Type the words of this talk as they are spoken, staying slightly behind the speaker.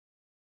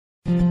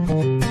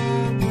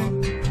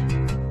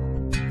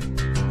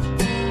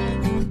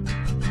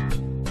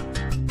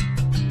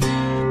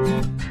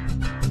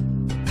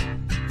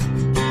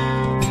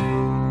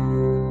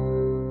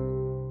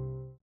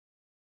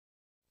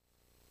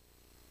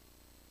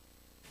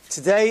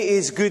Today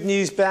is good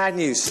news, bad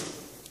news.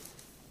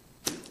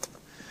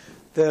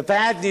 The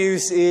bad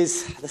news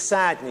is, the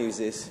sad news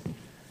is,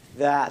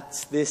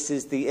 that this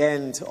is the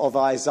end of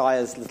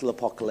Isaiah's little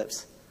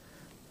apocalypse.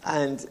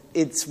 And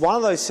it's one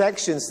of those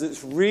sections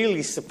that's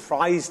really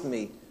surprised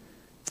me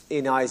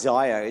in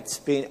Isaiah. It's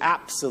been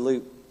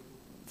absolute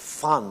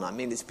fun. I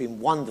mean, it's been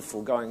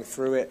wonderful going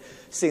through it,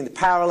 seeing the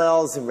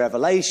parallels in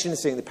Revelation,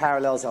 seeing the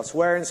parallels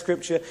elsewhere in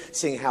Scripture,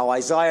 seeing how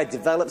Isaiah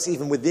develops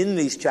even within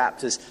these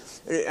chapters.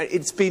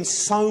 It's been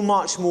so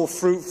much more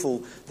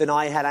fruitful than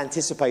I had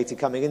anticipated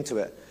coming into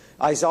it.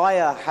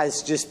 Isaiah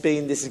has just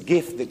been this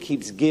gift that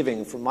keeps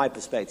giving, from my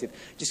perspective.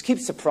 Just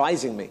keeps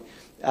surprising me.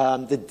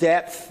 The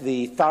depth,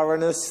 the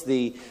thoroughness,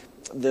 the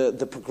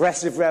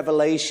progressive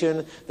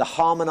revelation, the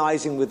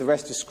harmonizing with the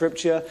rest of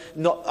Scripture,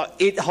 not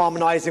it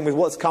harmonizing with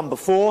what's come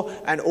before,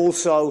 and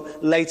also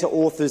later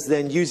authors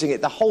then using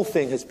it. The whole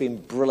thing has been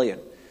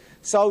brilliant.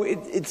 So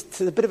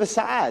it's a bit of a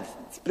sad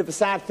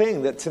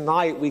thing that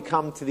tonight we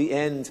come to the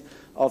end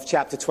of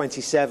chapter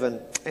 27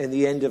 and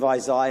the end of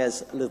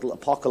Isaiah's little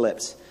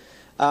apocalypse.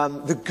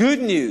 The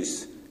good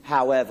news,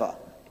 however,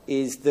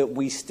 is that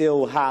we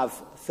still have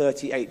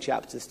 38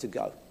 chapters to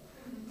go.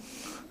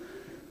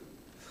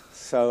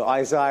 So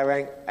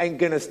Isaiah ain't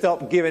going to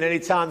stop giving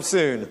anytime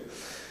soon.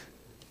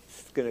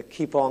 It's going to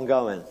keep on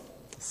going.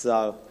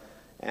 So,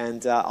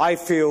 and I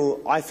feel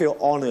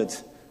honored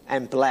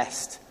and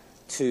blessed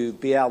to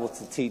be able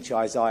to teach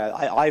Isaiah.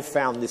 I've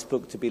found this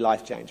book to be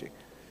life-changing.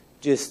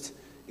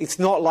 It's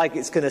not like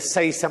it's going to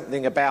say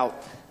something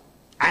about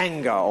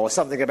anger or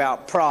something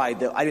about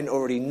pride that I didn't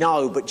already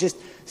know, but just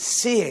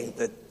seeing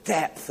the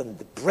depth and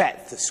the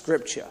breadth of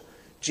Scripture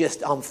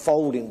just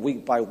unfolding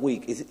week by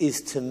week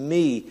is to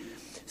me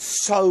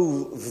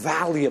so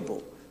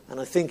valuable. And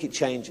I think it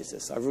changes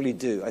us. I really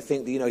do. I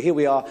think that, here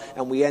we are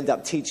and we end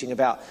up teaching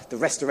about the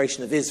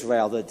restoration of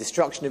Israel, the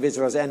destruction of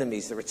Israel's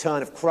enemies, the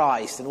return of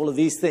Christ, and all of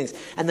these things.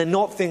 And they're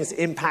not things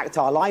that impact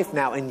our life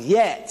now. And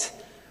yet,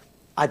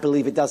 I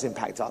believe it does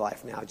impact our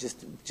life now,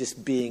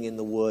 just being in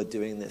the Word,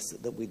 doing this,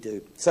 that we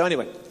do. So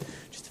anyway,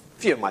 just a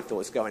few of my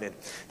thoughts going in.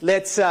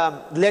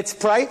 Let's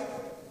pray,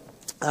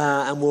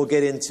 and we'll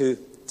get into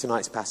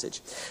tonight's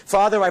passage.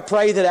 Father, I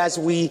pray that as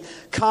we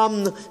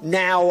come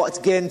now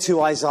again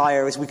to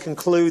Isaiah, as we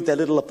conclude their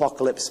little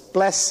apocalypse,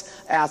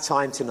 bless our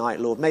time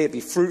tonight, Lord. May it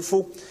be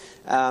fruitful.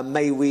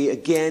 May we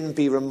again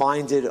be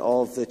reminded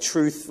of the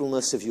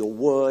truthfulness of your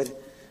word.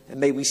 And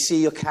may we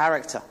see your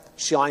character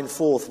shine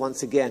forth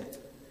once again.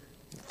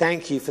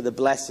 Thank you for the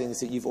blessings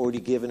that you've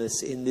already given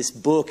us in this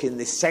book, in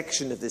this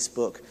section of this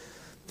book.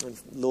 And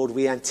Lord,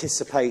 we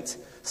anticipate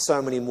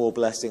so many more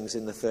blessings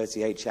in the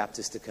 38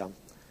 chapters to come.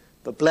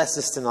 But bless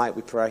us tonight,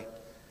 we pray,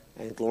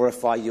 and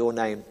glorify your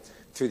name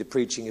through the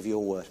preaching of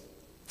your word.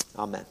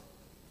 Amen.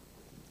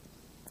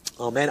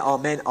 Amen,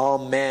 amen,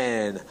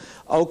 amen.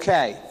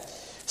 Okay,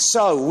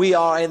 so we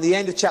are in the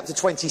end of chapter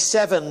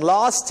 27.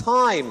 Last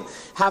time,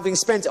 having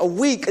spent a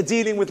week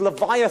dealing with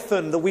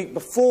Leviathan the week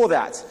before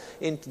that,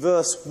 in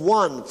verse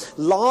 1.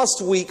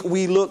 Last week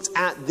we looked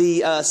at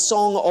the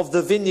Song of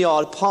the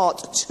Vineyard,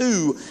 part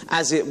 2,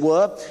 as it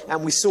were,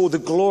 and we saw the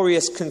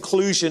glorious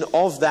conclusion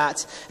of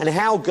that and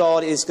how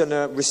God is going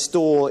to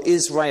restore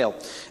Israel.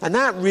 And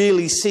that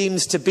really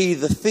seems to be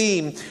the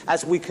theme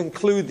as we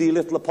conclude the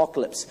little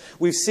apocalypse.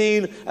 We've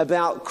seen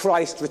about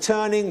Christ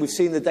returning, we've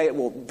seen the day,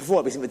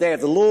 we've seen the day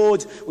of the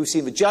Lord, we've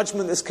seen the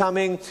judgment that's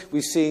coming,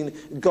 we've seen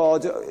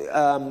God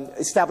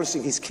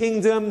establishing his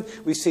kingdom,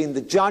 we've seen the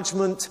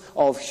judgment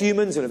of humans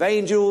and of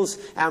angels,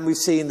 and we've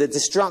seen the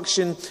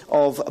destruction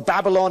of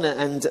Babylon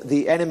and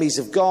the enemies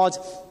of God.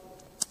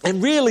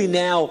 And really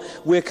now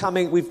we've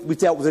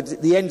dealt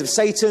with the end of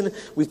Satan,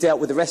 we've dealt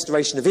with the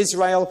restoration of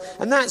Israel,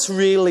 and that's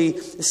really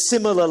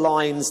similar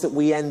lines that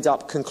we end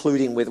up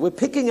concluding with. We're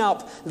picking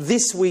up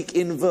this week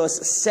in verse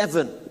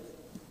 7.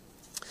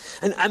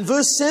 And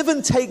verse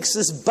 7 takes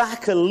us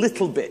back a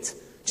little bit,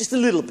 just a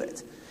little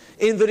bit,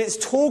 in that it's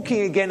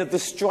talking again of the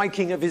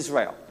striking of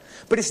Israel.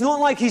 But it's not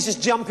like he's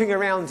just jumping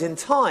around in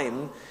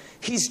time.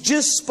 He's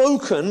just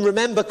spoken,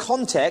 remember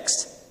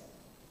context,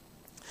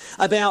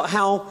 about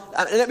how,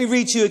 let me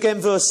read to you again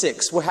verse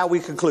 6, how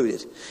we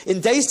concluded. In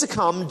days to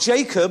come,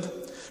 Jacob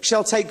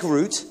shall take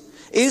root,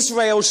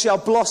 Israel shall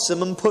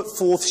blossom and put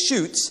forth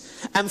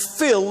shoots, and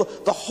fill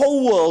the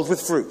whole world with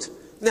fruit.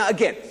 Now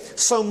again,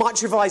 so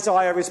much of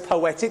Isaiah is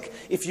poetic.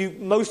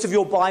 Most of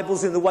your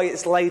Bibles, in the way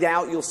it's laid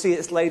out, you'll see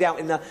it's laid out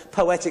in a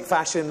poetic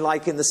fashion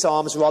like in the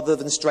Psalms rather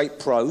than straight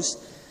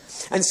prose.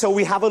 And so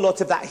we have a lot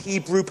of that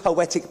Hebrew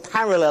poetic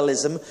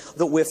parallelism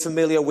that we're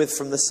familiar with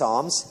from the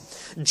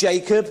Psalms.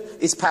 Jacob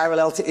is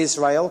parallel to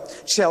Israel,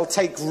 shall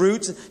take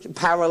root,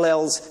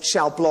 parallels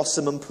shall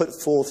blossom and put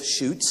forth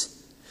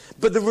shoots.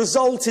 But the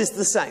result is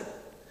the same.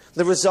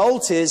 The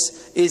result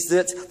is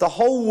that the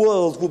whole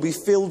world will be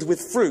filled with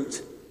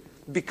fruit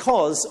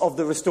because of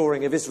the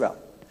restoring of Israel.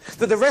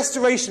 That the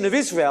restoration of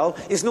Israel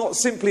is not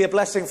simply a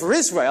blessing for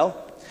Israel.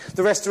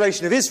 The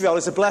restoration of Israel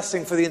is a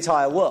blessing for the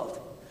entire world.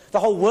 The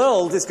whole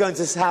world is going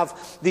to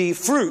have the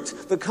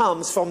fruit that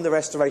comes from the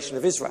restoration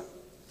of Israel.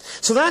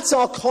 So that's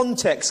our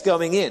context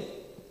going in.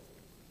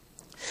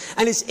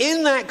 And it's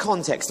in that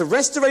context, the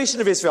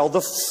restoration of Israel,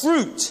 the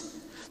fruit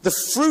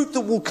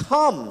that will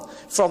come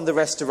from the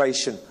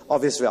restoration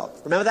of Israel.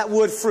 Remember that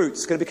word fruit,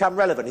 it's going to become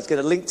relevant. He's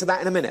going to link to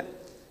that in a minute.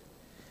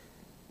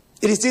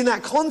 It is in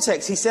that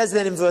context, he says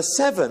then in verse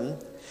 7,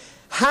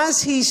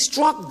 has he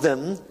struck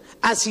them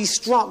as he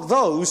struck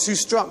those who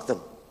struck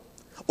them?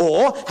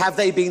 Or have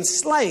they been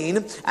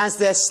slain as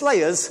their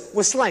slayers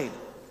were slain?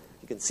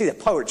 You can see the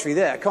poetry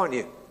there, can't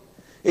you?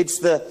 It's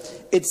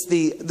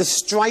the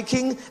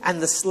striking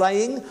and the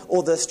slaying,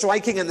 or the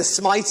striking and the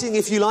smiting,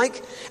 if you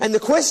like. And the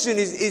question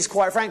is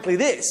quite frankly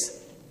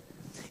this.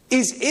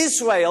 Is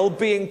Israel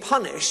being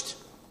punished?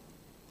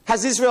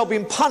 Has Israel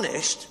been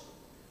punished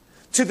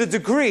to the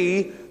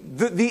degree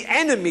that the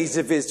enemies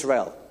of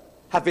Israel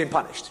have been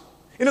punished?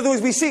 In other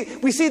words, we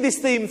see this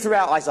theme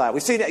throughout Isaiah.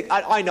 We've seen it,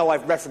 I know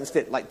I've referenced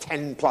it like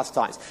 10 plus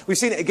times. We've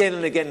seen it again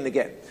and again and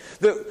again.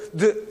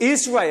 That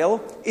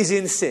Israel is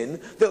in sin,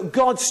 that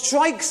God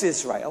strikes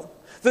Israel,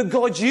 that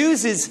God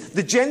uses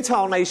the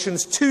Gentile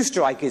nations to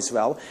strike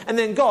Israel, and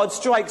then God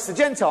strikes the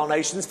Gentile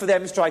nations for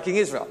them striking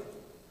Israel.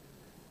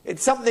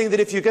 It's something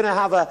that if you're going to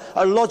have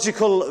a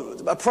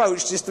logical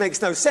approach, just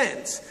makes no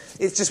sense.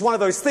 It's just one of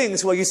those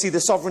things where you see the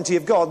sovereignty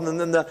of God and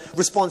then the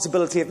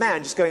responsibility of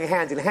man just going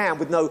hand in hand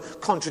with no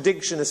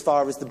contradiction as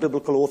far as the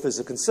biblical authors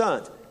are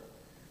concerned.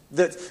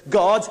 That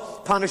God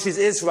punishes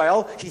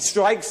Israel, he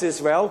strikes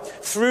Israel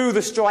through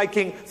the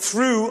striking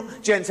through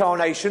Gentile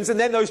nations, and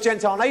then those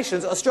Gentile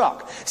nations are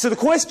struck. So the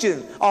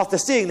question, after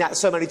seeing that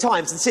so many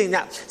times and seeing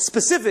that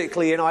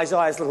specifically in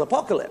Isaiah's little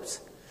apocalypse,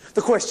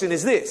 the question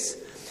is this.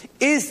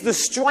 Is the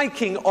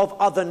striking of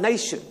other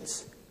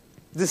nations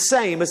the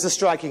same as the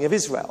striking of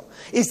Israel?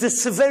 Is the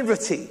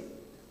severity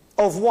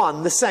of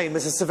one the same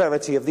as the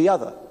severity of the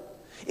other?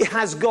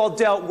 Has God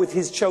dealt with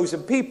his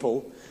chosen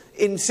people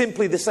in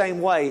simply the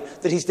same way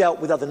that he's dealt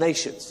with other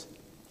nations?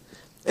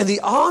 And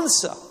the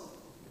answer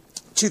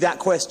to that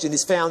question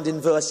is found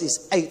in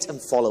verses 8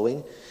 and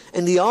following.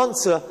 And the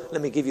answer,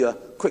 let me give you a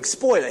quick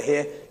spoiler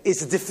here,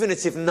 is a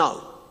definitive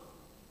no.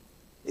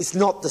 It's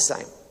not the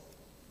same.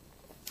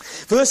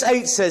 Verse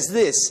 8 says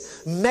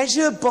this,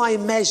 measure,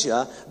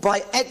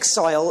 by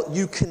exile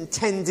you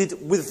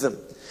contended with them.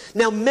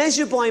 Now,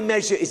 measure by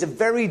measure is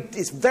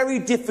it's a very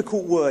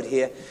difficult word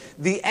here.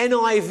 The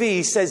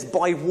NIV says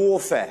by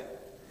warfare.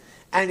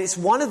 And it's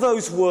one of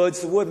those words,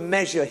 the word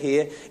measure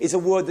here, is a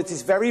word that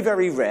is very,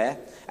 very rare.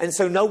 And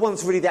so no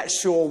one's really that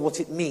sure what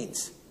it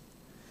means.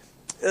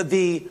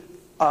 The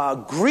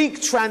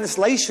Greek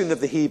translation of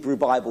the Hebrew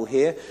Bible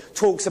here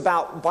talks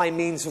about by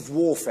means of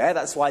warfare.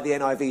 That's why the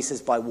NIV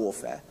says by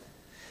warfare.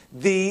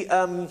 The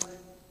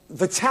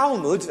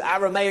Talmud,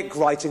 Aramaic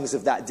writings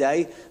of that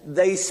day,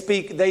 they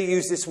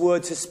use this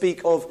word to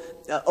speak of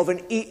an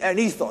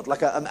ephod,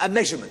 like a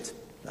measurement.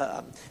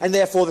 And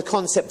therefore the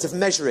concept of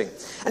measuring.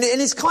 And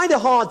it's kind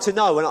of hard to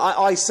know, and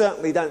I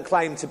certainly don't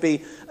claim to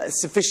be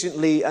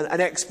sufficiently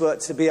an expert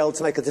to be able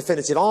to make a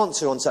definitive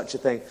answer on such a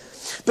thing.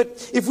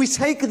 But if we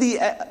take the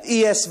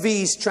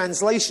ESV's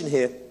translation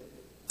here,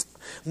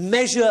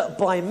 measure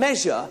by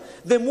measure,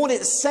 then what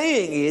it's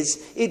saying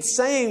is, it's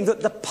saying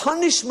that the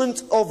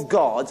punishment of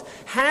God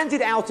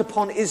handed out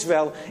upon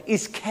Israel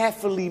is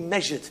carefully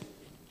measured.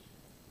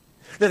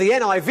 Now, the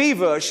NIV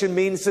version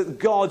means that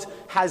God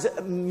has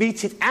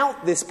meted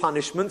out this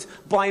punishment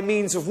by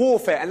means of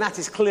warfare, and that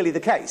is clearly the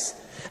case.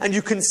 And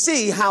you can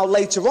see how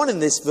later on in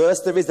this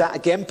verse there is that,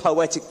 again,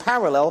 poetic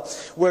parallel,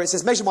 where it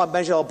says,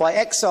 measure by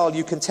exile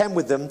you contend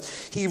with them.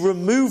 He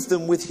removed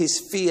them with his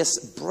fierce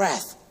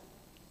breath.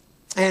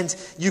 And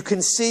you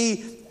can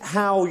see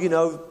how,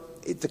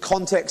 the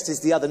context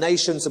is the other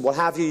nations and what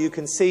have you. You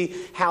can see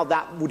how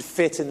that would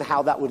fit and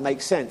how that would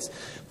make sense.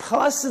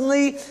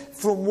 Personally,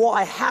 from what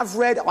I have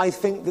read, I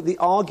think that the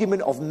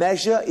argument of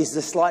measure is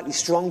the slightly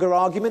stronger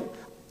argument.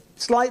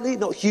 Slightly,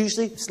 not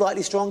hugely,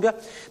 slightly stronger.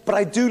 But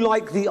I do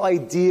like the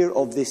idea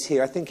of this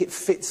here. I think it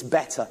fits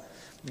better.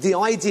 The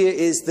idea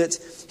is that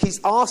he's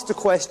asked a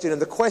question,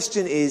 and the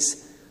question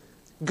is,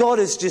 God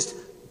has just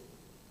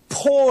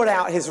poured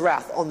out his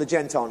wrath on the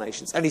Gentile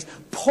nations, and he's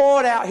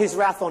poured out his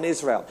wrath on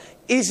Israel.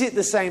 Is it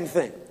the same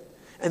thing?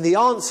 And the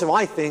answer,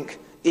 I think,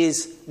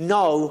 is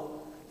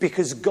no,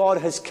 because God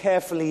has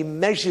carefully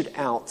measured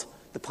out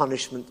the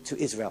punishment to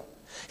Israel.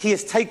 He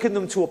has taken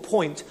them to a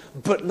point,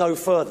 but no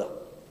further.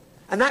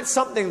 And that's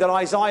something that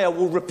Isaiah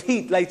will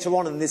repeat later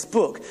on in this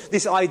book.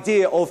 This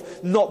idea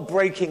of not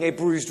breaking a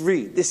bruised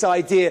reed. This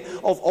idea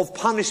of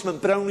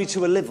punishment, but only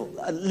to a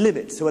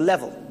limit, to a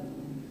level.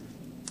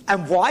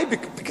 And why?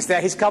 Because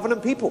they're his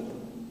covenant people.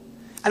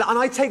 And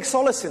I take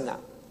solace in that.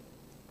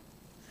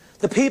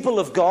 The people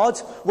of God,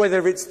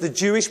 whether it's the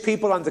Jewish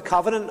people under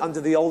covenant,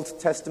 under the Old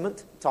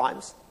Testament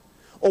times,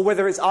 or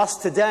whether it's us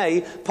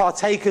today,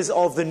 partakers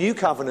of the New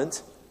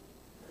Covenant,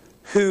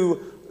 who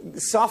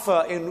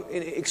suffer in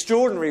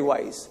extraordinary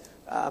ways.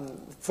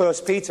 1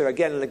 Peter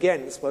again and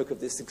again spoke of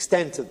this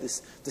extent of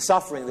the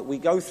suffering that we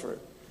go through.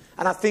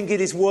 And I think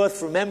it is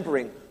worth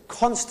remembering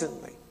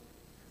constantly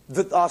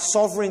that our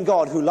sovereign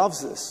God who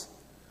loves us,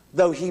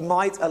 though he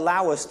might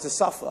allow us to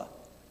suffer,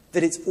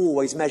 that it's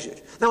always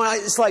measured. Now,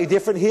 it's slightly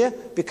different here,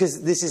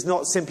 because this is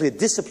not simply a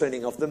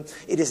disciplining of them.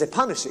 It is a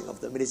punishing of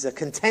them. It is a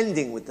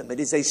contending with them. It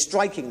is a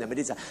striking them. It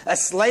is a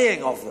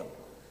slaying of them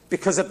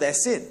because of their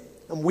sin.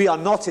 And we are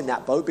not in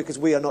that boat, because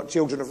we are not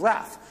children of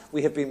wrath.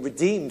 We have been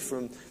redeemed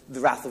from the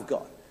wrath of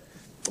God.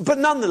 But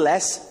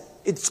nonetheless,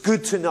 it's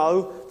good to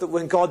know that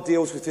when God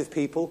deals with his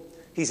people,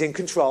 he's in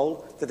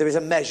control, that there is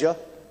a measure.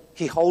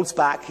 He holds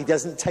back. He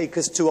doesn't take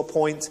us to a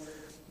point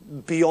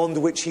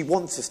beyond which he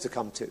wants us to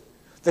come to.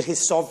 That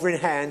his sovereign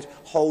hand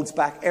holds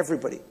back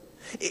everybody.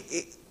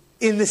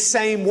 In the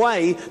same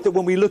way that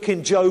when we look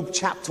in Job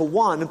chapter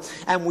 1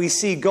 and we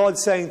see God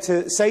saying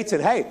to Satan,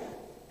 hey,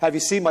 have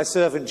you seen my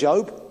servant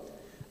Job?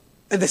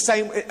 And the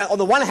same, on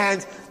the one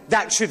hand,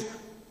 that should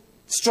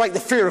strike the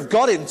fear of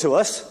God into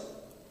us.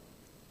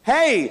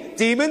 Hey,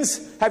 demons,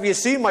 have you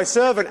seen my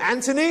servant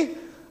Anthony?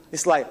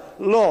 It's like,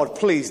 Lord,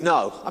 please,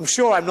 no. I'm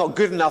sure I'm not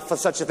good enough for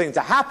such a thing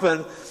to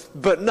happen,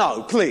 but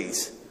no,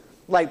 please.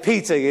 Like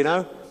Peter, you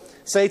know.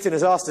 Satan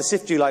has asked to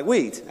sift you like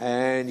wheat.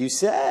 And you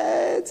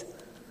said,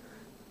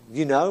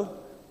 you know,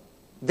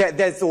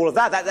 there's all of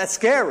that. That's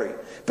scary.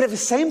 But at the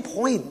same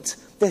point,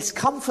 there's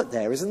comfort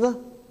there, isn't there?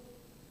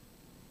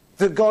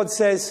 That God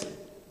says,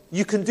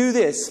 you can do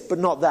this, but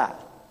not that.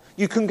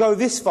 You can go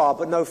this far,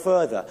 but no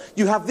further.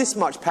 You have this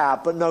much power,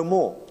 but no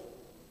more.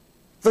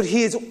 That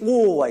he is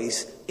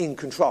always in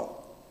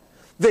control.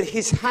 That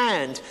his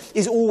hand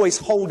is always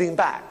holding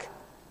back.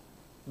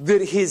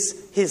 That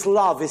his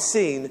love is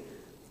seen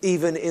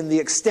even in the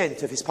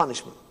extent of his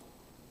punishment.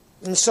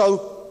 And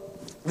so,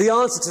 the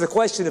answer to the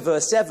question of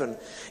verse 7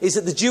 is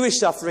that the Jewish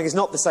suffering is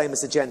not the same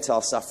as the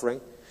Gentile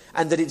suffering,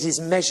 and that it is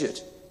measured.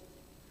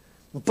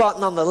 But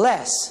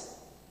nonetheless,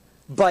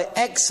 by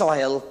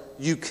exile,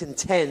 you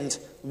contend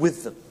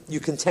with them.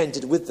 You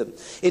contended with them.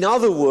 In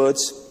other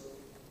words,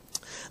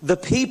 the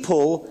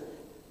people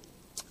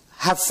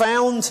have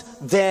found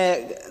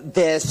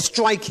their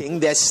striking,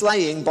 their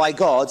slaying by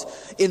God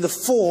in the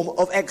form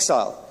of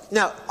exile.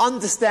 Now,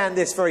 understand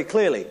this very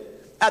clearly.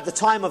 At the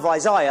time of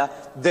Isaiah,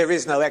 there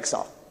is no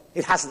exile.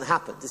 It hasn't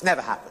happened. It's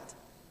never happened.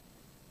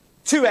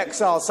 2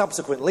 exiles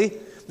subsequently.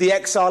 The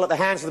exile at the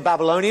hands of the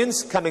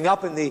Babylonians, coming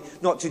up in the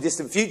not too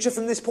distant future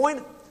from this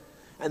point.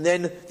 And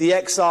then the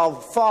exile,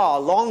 far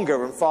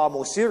longer and far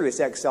more serious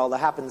exile that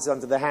happens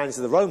under the hands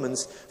of the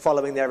Romans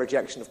following their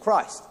rejection of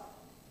Christ.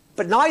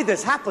 But neither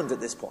has happened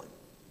at this point.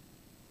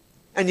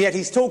 And yet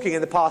he's talking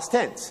in the past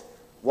tense.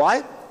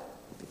 Why?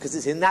 Because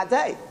it's in that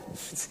day.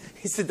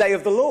 It's the day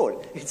of the Lord.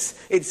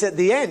 It's at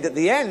the end. At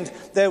the end,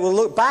 they will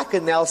look back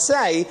and they'll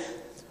say,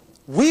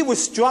 we were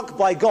struck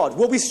by God.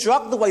 Were we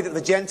struck the way that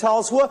the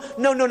Gentiles were?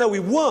 No, we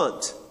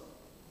weren't.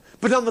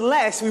 But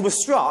nonetheless, we were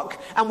struck,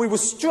 and we were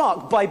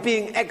struck by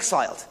being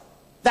exiled.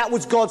 That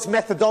was God's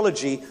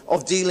methodology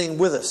of dealing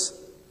with us.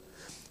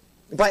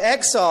 By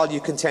exile, you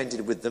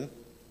contended with them.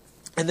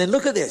 And then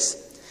look at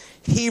this.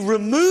 He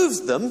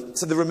removes them,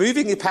 so the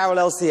removing he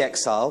parallels the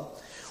exile,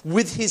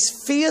 with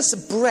his fierce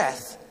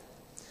breath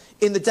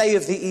in the day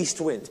of the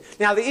east wind.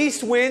 Now, the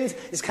east wind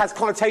has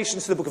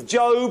connotations to the book of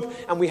Job,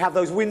 and we have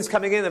those winds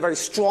coming in, they're very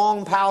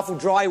strong, powerful,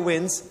 dry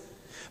winds.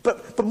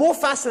 But more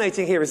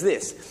fascinating here is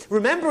this.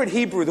 Remember in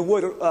Hebrew the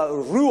word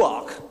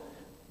ruach.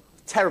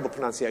 Terrible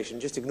pronunciation,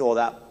 just ignore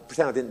that.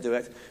 Pretend I didn't do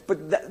it.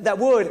 But that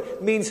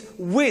word means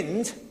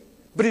wind,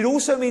 but it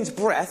also means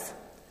breath,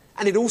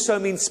 and it also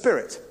means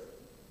spirit.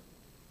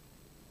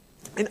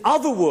 In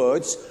other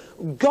words,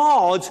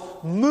 God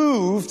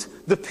moved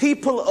the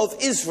people of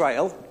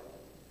Israel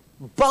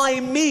by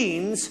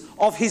means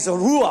of his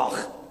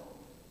ruach.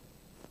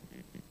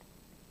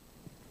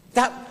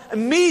 That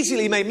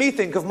immediately made me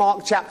think of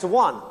Mark chapter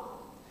 1.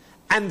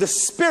 And the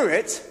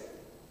Spirit,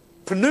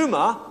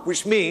 pneuma,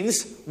 which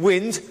means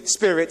wind,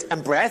 spirit,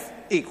 and breath,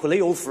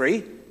 equally, all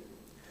three,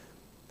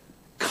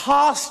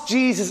 cast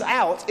Jesus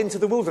out into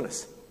the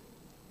wilderness.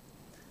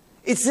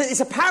 It's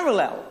a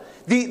parallel.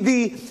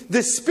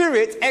 The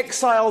Spirit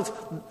exiled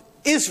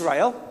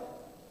Israel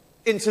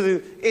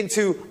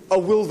into a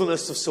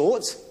wilderness of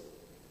sorts,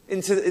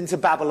 into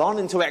Babylon,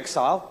 into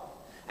exile.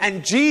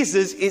 And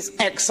Jesus is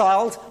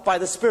exiled by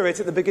the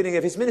Spirit at the beginning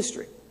of his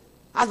ministry.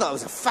 I thought it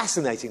was a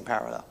fascinating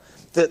parallel.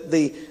 That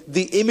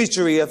the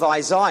imagery of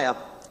Isaiah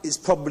is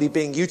probably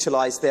being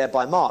utilized there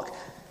by Mark.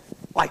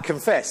 I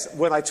confess,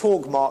 when I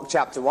talk Mark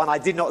chapter 1, I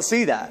did not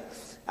see that.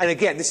 And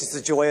again, this is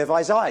the joy of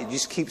Isaiah. You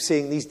just keep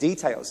seeing these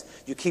details.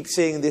 You keep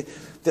seeing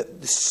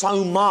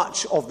so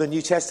much of the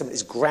New Testament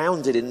is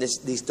grounded in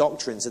these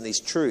doctrines and these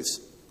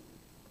truths.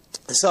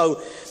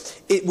 So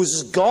it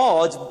was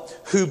God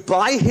who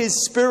by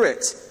his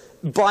Spirit,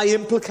 by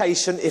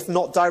implication, if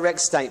not direct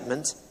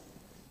statement,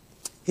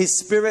 his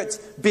Spirit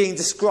being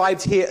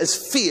described here as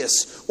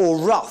fierce or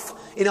rough.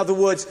 In other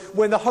words,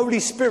 when the Holy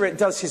Spirit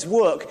does his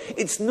work,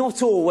 it's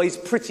not always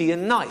pretty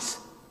and nice.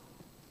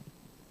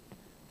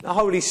 The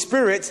Holy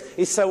Spirit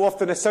is so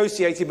often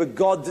associated with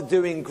God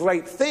doing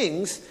great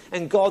things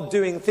and God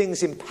doing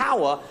things in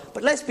power.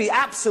 But let's be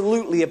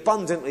absolutely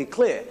abundantly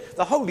clear.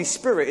 The Holy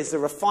Spirit is the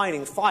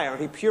refining fire,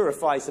 and he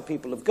purifies the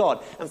people of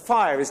God. And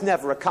fire is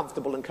never a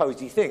comfortable and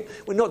cozy thing.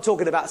 We're not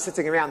talking about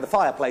sitting around the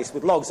fireplace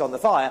with logs on the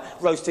fire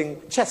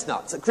roasting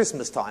chestnuts at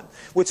Christmas time.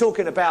 We're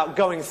talking about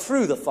going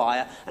through the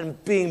fire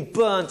and being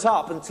burnt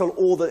up until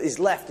all that is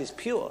left is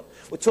pure.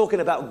 We're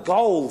talking about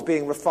gold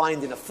being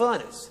refined in a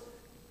furnace.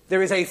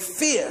 There is a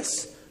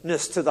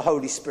fierceness to the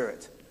Holy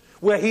Spirit,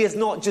 where he is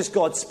not just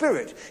God's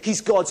Spirit,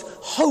 he's God's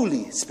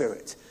Holy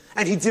Spirit.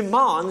 And he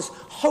demands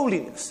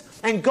holiness.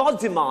 And God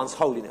demands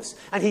holiness.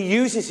 And he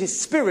uses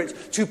his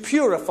Spirit to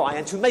purify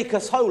and to make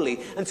us holy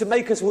and to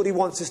make us what he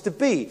wants us to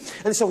be.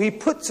 And so he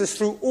puts us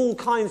through all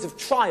kinds of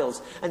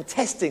trials and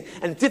testing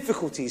and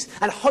difficulties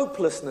and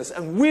hopelessness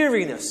and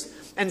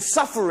weariness and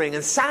suffering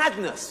and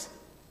sadness,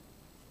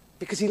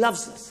 because he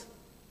loves us.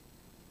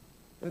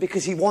 And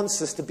because he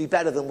wants us to be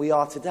better than we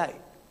are today.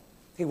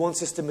 He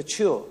wants us to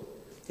mature.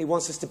 He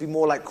wants us to be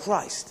more like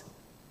Christ.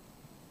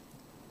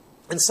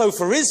 And so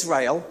for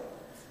Israel,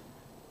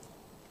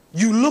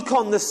 you look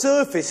on the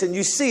surface and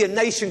you see a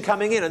nation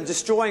coming in and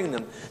destroying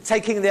them,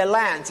 taking their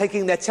land,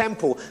 taking their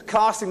temple,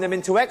 casting them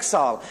into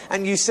exile.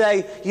 And you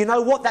say, you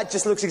know what, that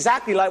just looks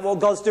exactly like what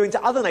God's doing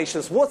to other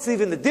nations. What's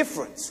even the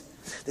difference?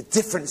 The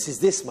difference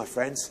is this, my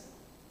friends.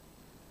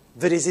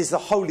 That it is the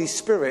Holy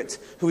Spirit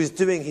who is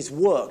doing his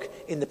work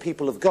in the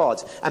people of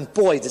God. And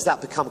boy, does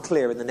that become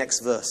clear in the next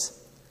verse.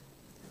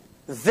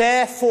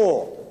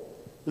 Therefore,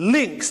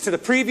 links to the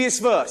previous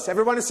verse.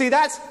 Everyone see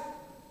that?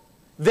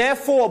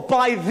 Therefore,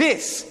 by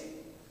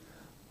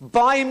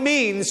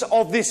means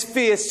of this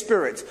fierce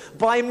spirit,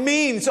 by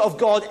means of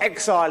God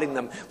exiling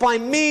them, by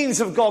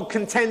means of God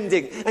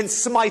contending and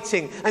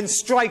smiting and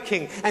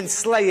striking and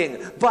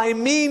slaying, by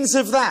means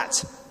of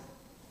that,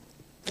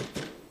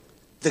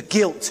 the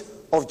guilt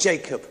of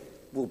Jacob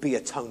will be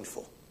atoned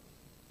for.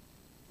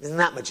 Isn't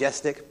that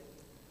majestic?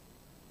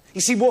 You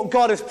see, what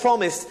God has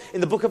promised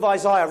in the book of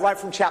Isaiah, right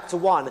from chapter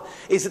 1,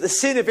 is that the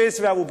sin of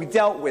Israel will be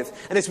dealt with.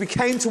 And as we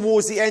came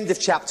towards the end of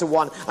chapter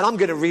 1, and I'm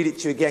going to read it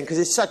to you again because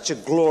it's such a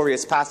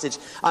glorious passage,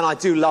 and I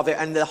do love it,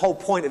 and the whole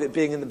point of it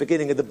being in the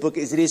beginning of the book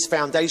is it is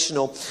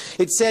foundational.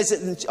 It says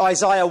in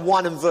Isaiah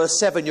 1 and verse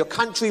 7, your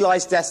country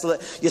lies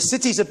desolate, your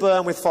cities are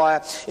burned with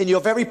fire, in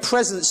your very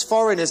presence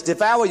foreigners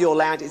devour your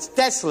land, it's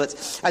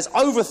desolate, as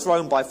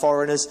overthrown by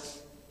foreigners.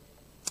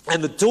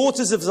 And the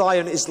daughters of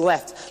Zion is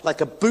left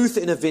like a booth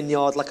in a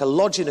vineyard, like a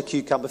lodge in a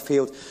cucumber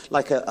field,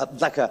 like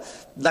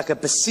a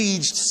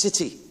besieged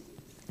city.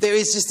 There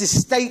is just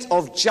this state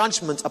of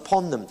judgment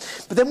upon them.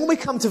 But then when we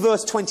come to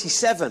verse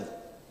 27,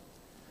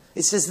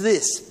 it says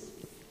this.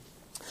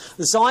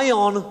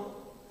 Zion,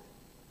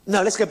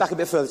 no, let's go back a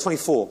bit further,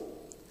 24.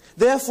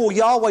 Therefore,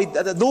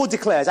 Yahweh, the Lord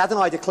declares,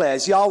 Adonai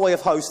declares, Yahweh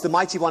of hosts, the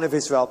mighty one of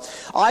Israel,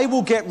 I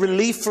will get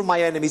relief from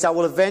my enemies. I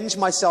will avenge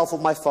myself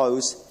of my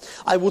foes.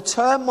 I will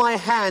turn my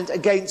hand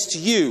against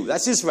you.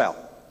 That's Israel.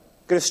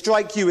 I'm going to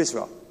strike you,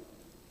 Israel.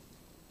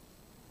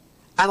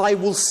 And I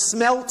will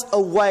smelt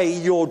away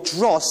your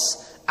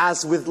dross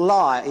as with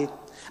lye,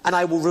 and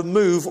I will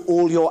remove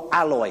all your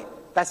alloy.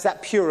 That's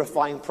that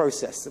purifying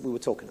process that we were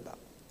talking about.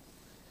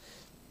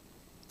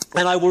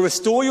 And I will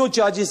restore your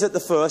judges at the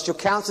first, your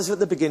counselors at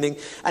the beginning,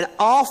 and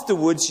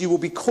afterwards you will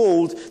be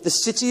called the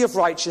city of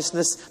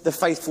righteousness, the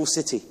faithful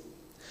city.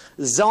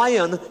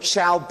 Zion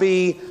shall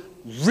be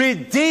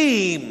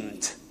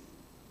redeemed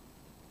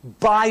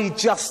by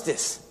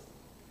justice.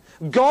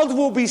 God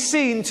will be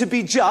seen to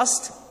be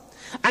just,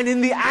 and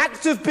in the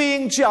act of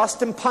being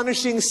just and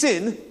punishing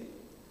sin,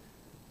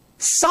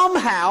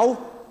 somehow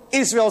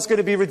Israel's going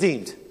to be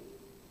redeemed.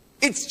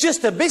 It's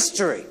just a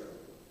mystery.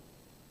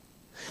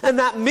 And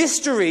that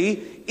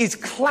mystery is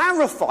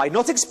clarified,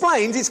 not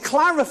explained, it's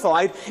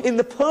clarified in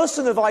the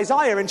person of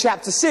Isaiah in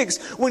chapter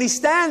 6, when he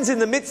stands in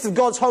the midst of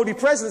God's holy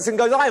presence and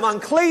goes, I am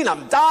unclean,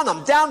 I'm done,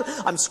 I'm down,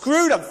 I'm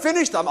screwed, I'm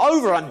finished, I'm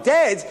over, I'm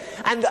dead.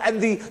 And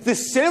the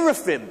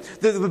seraphim,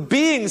 the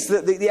beings,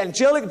 the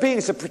angelic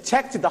beings that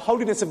protected the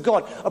holiness of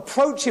God,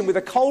 approach him with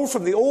a coal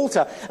from the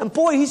altar. And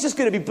boy, he's just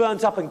going to be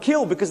burnt up and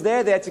killed because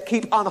they're there to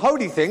keep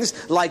unholy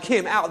things like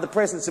him out of the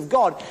presence of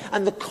God.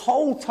 And the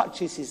coal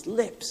touches his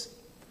lips.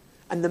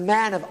 And the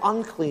man of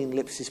unclean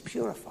lips is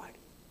purified.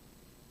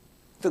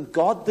 That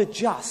God the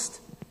just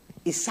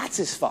is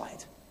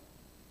satisfied.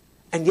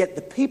 And yet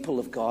the people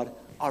of God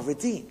are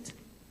redeemed.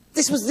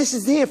 This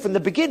is here from the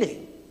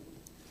beginning.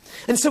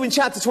 And so in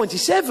chapter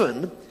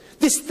 27,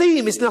 this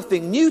theme is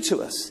nothing new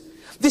to us.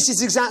 This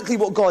is exactly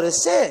what God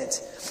has said.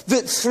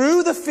 That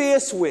through the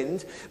fierce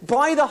wind,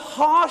 by the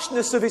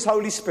harshness of his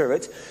Holy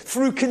Spirit,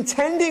 through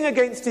contending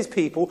against his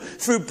people,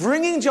 through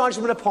bringing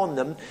judgment upon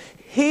them,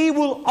 he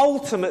will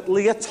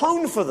ultimately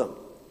atone for them.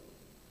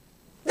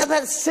 Now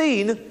that's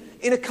seen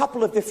in a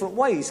couple of different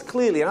ways,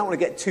 clearly. I don't want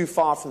to get too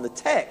far from the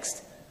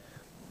text.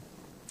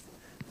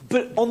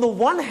 But on the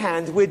one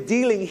hand, we're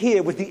dealing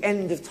here with the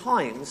end of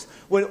times,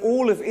 when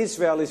all of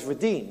Israel is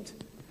redeemed.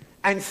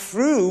 And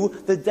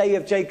through the day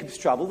of Jacob's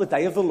trouble, the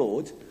day of the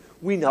Lord,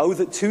 we know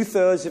that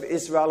 2/3 of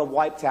Israel are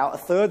wiped out,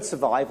 1/3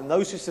 survive, and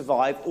those who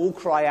survive all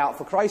cry out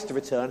for Christ to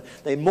return.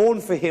 They mourn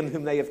for him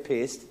whom they have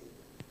pierced,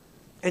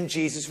 and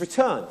Jesus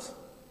returns,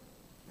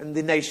 and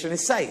the nation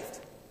is saved.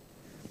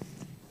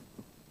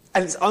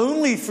 And it's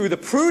only through the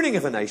pruning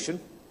of the nation,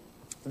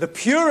 the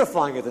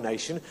purifying of the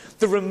nation,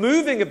 the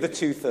removing of the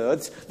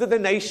 2/3, that the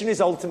nation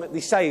is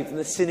ultimately saved and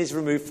the sin is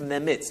removed from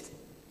their midst.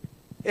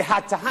 It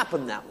had to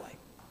happen that way.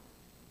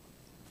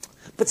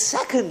 But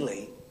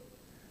secondly,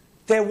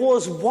 there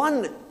was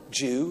one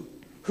Jew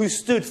who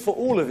stood for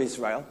all of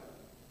Israel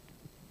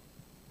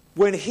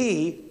when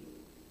he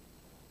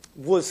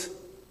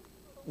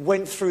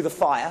went through the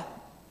fire,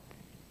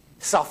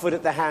 suffered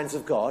at the hands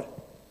of God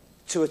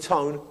to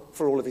atone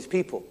for all of his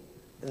people.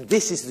 And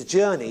this is the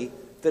journey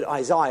that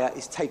Isaiah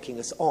is taking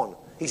us on.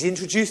 He's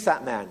introduced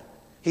that man.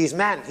 He is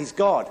man, he's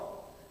God.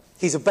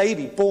 He's a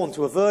baby born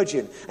to a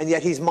virgin, and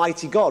yet he's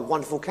mighty God,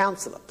 wonderful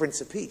counselor,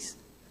 Prince of Peace.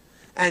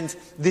 And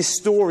this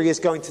story is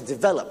going to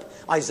develop.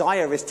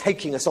 Isaiah is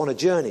taking us on a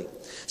journey.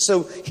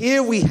 So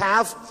here we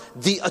have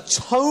the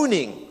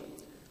atoning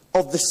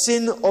of the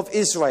sin of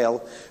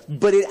Israel,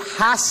 but it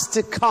has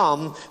to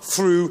come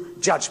through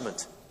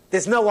judgment.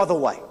 There's no other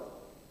way.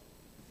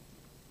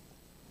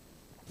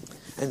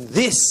 And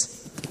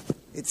this,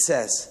 it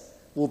says,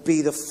 will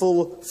be the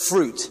full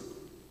fruit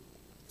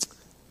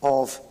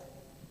of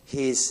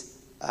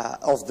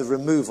the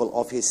removal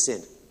of his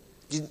sin.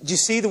 Do you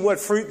see the word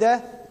fruit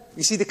there?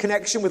 You see the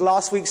connection with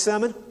last week's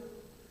sermon?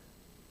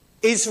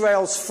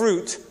 Israel's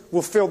fruit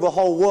will fill the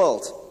whole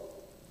world.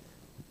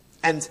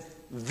 And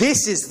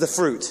this is the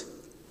fruit,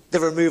 the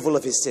removal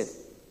of his sin.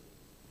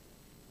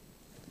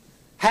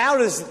 How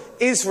does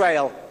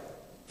Israel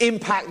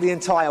impact the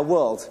entire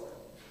world?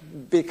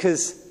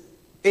 Because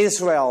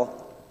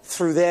Israel,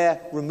 through their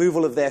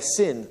removal of their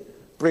sin,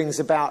 brings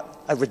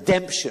about a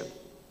redemption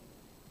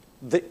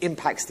that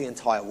impacts the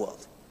entire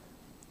world.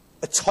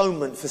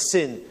 Atonement for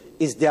sin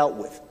is dealt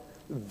with.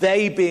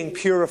 They being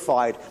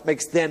purified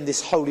makes them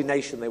this holy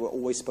nation they were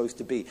always supposed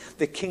to be.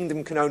 The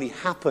kingdom can only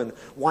happen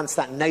once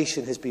that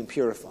nation has been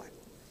purified.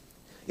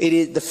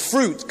 The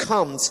fruit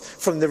comes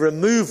from the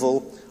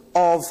removal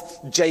of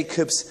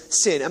Jacob's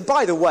sin. And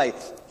by the way,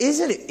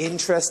 isn't it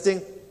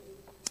interesting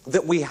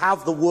that we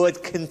have the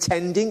word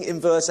contending in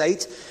verse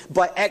 8?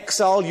 By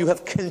exile you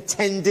have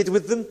contended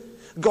with them.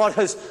 God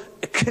has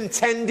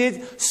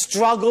contended,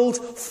 struggled,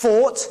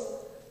 fought,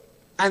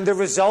 and the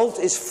result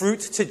is fruit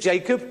to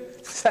Jacob.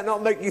 Does that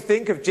not make you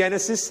think of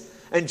Genesis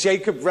and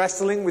Jacob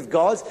wrestling with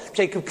God?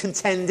 Jacob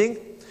contending,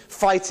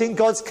 fighting.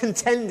 God's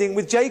contending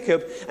with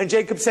Jacob. And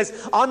Jacob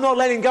says, I'm not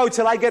letting go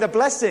till I get a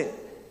blessing.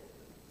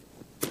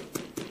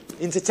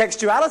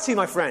 Intertextuality,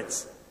 my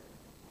friends.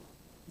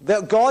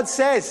 That God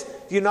says,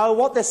 you know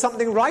what? There's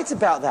something right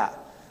about that.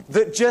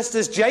 That just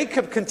as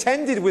Jacob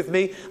contended with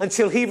me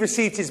until he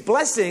received his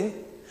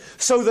blessing,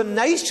 so the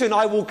nation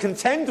I will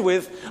contend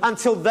with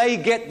until they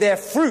get their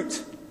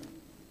fruit.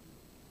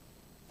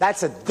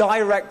 That's a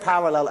direct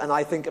parallel, and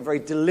I think a very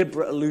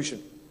deliberate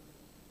allusion.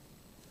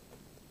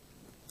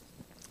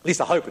 At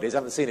least I hope it is. I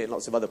haven't seen it in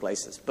lots of other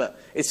places, but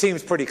it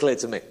seems pretty clear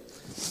to me.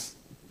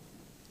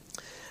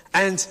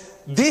 And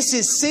this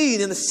is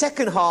seen in the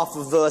second half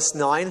of verse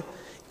 9,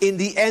 in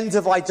the end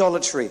of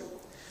idolatry,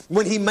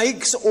 when he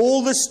makes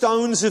all the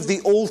stones of the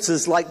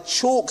altars like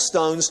chalk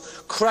stones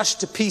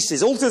crushed to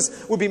pieces. Altars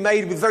would be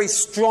made with very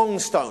strong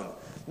stone,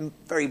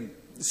 very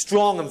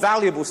strong and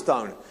valuable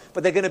stone,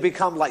 but they're going to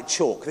become like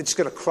chalk. They're just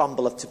going to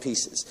crumble up to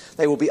pieces.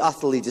 They will be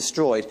utterly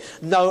destroyed.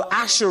 No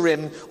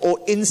Asherim or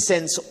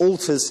incense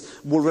altars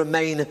will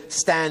remain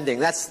standing.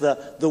 That's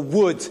the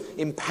wood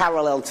in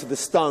parallel to the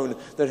stone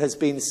that has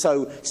been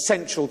so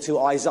central to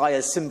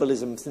Isaiah's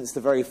symbolism since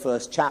the very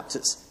first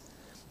chapters.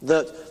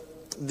 That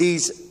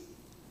these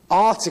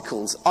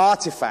articles,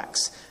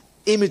 artifacts,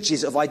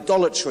 images of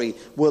idolatry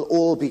will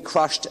all be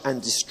crushed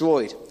and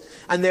destroyed.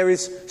 And there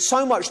is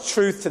so much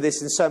truth to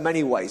this in so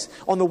many ways.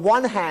 On the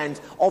one hand,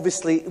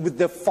 obviously, with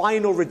the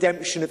final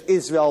redemption of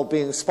Israel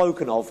being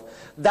spoken of,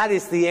 that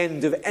is the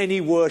end of any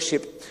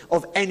worship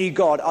of any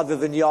god other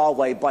than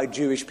Yahweh by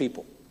Jewish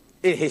people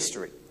in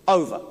history.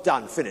 Over,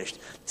 done, finished.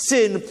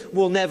 Sin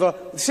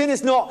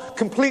is not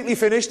completely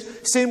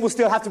finished. Sin will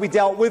still have to be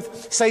dealt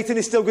with. Satan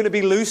is still going to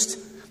be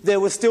loosed. There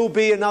will still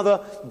be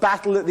another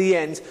battle at the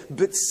end,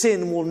 but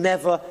sin will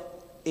never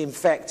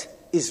infect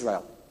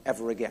Israel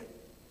ever again.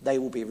 They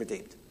will be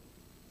redeemed.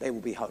 They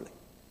will be holy.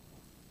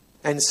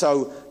 And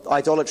so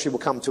idolatry will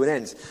come to an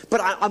end.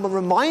 But I'm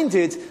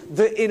reminded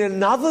that in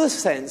another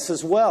sense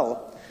as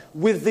well,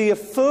 with the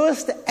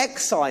first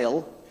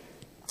exile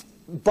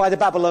by the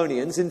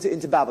Babylonians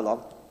into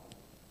Babylon,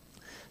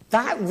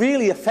 that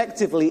really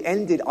effectively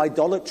ended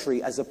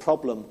idolatry as a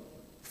problem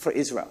for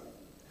Israel.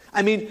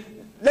 I mean,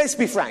 let's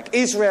be frank,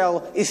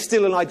 Israel is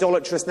still an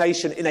idolatrous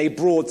nation in a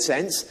broad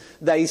sense.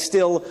 They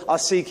still are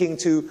seeking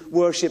to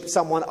worship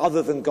someone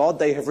other than God.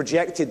 They have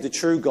rejected the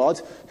true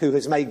God who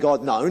has made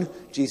God known,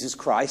 Jesus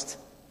Christ.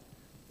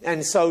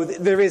 And so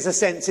there is a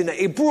sense, in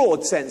a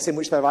broad sense, in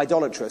which they're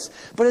idolatrous.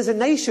 But as a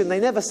nation,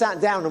 they never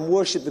sat down and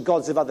worshipped the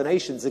gods of other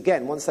nations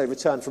again once they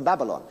returned from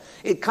Babylon.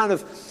 It kind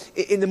of,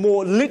 in the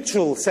more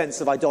literal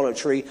sense of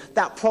idolatry,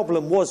 that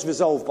problem was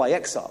resolved by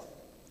exile.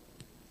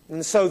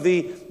 And so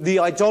the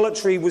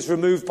idolatry was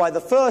removed by the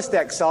first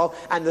exile,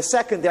 and the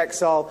second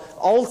exile,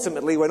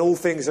 ultimately, when all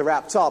things are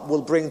wrapped up,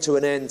 will bring to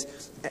an end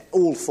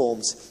all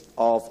forms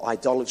of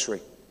idolatry.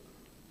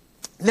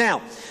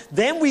 Now,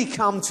 then we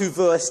come to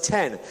verse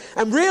 10.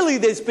 And really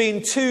there's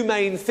been two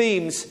main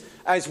themes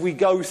as we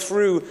go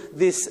through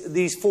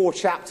these 4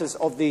 chapters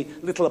of the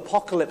little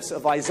apocalypse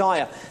of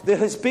Isaiah. There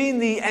has been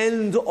the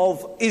end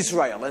of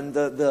Israel and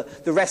the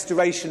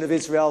restoration of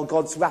Israel,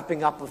 God's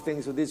wrapping up of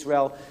things with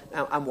Israel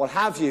and what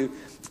have you.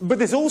 But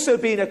there's also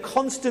been a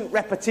constant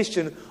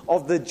repetition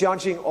of the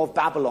judging of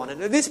Babylon.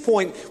 And at this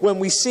point, when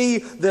we see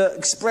the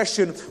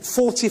expression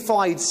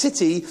fortified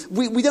city,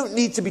 we don't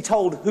need to be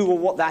told who or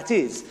what that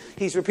is.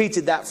 He's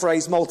repeated that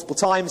phrase multiple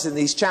times in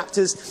these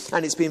chapters,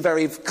 and it's been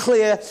very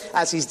clear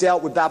as he's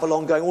dealt with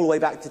Babylon going all the way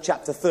back to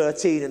chapter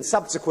 13 and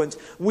subsequent.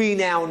 We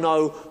now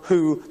know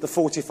who the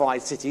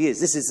fortified city is.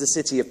 This is the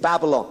city of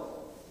Babylon.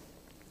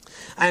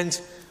 And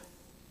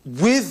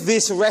with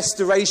this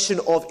restoration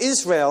of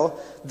Israel,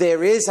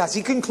 there is, as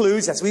he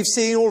concludes, as we've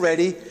seen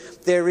already,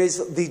 there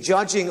is the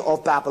judging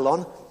of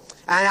Babylon.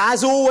 And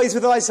as always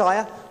with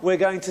Isaiah, we're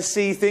going to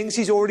see things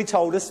he's already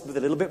told us with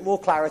a little bit more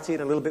clarity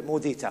and a little bit more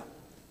detail.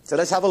 So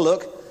let's have a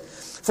look.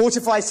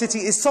 Fortified city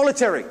is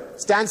solitary,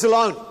 stands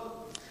alone.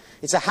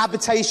 It's a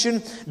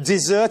habitation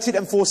deserted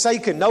and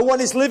forsaken. No one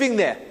is living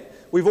there.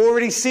 We've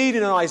already seen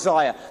in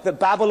Isaiah that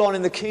Babylon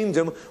in the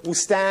kingdom will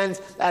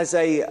stand as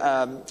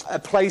a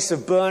place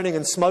of burning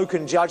and smoke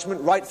and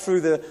judgment right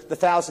through the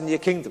 1,000-year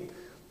kingdom.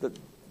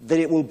 That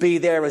it will be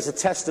there as a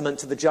testament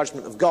to the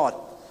judgment of God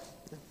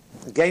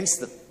against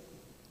them.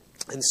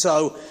 And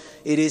so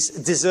it is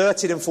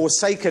deserted and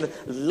forsaken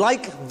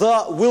like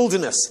the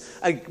wilderness.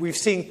 We've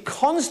seen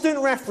constant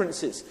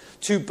references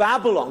to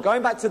Babylon,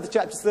 going back to the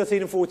chapters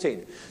 13 and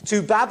 14,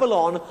 to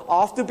Babylon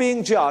after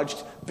being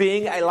judged,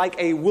 being like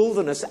a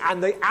wilderness,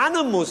 and the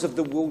animals of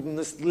the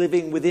wilderness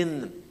living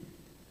within them.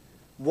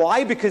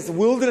 Why? Because the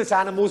wilderness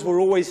animals were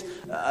always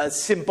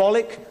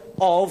symbolic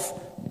of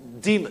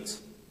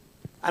demons.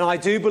 And I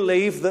do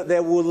believe that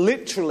there will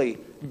literally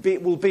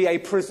be a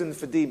prison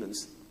for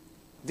demons.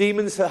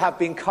 Demons have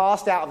been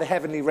cast out of the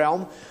heavenly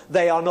realm.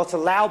 They are not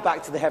allowed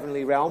back to the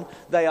heavenly realm.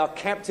 They are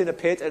kept in a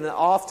pit, and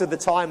after the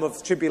time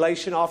of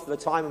tribulation, after the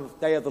time of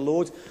the day of the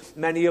Lord,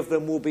 many of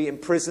them will be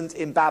imprisoned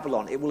in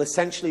Babylon. It will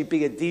essentially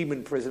be a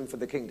demon prison for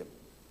the kingdom.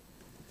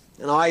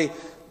 And I'm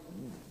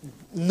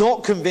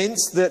not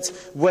convinced that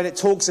when it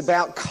talks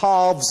about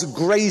calves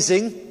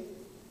grazing,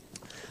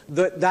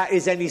 that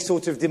is any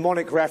sort of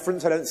demonic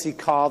reference. I don't see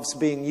calves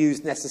being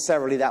used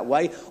necessarily that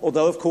way.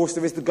 Although, of course,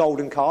 there is the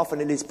golden calf, and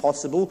it is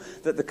possible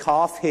that the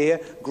calf here,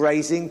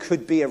 grazing,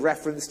 could be a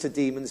reference to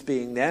demons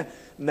being there.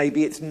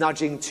 Maybe it's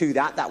nudging to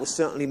that. That was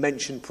certainly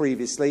mentioned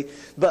previously.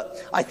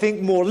 But I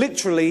think more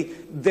literally,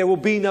 there will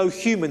be no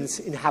humans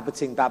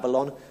inhabiting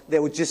Babylon.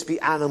 There will just be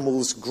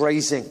animals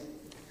grazing.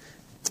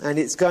 And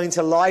it's going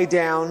to lie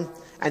down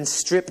and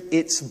strip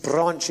its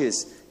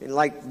branches,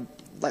 like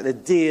the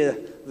deer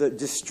that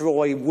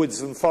destroy woods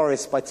and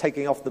forests by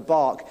taking off the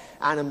bark.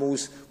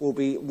 Animals will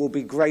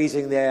be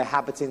grazing there,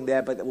 habiting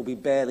there, but there will be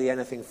barely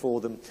anything for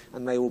them,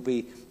 and they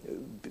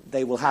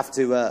will have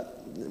to,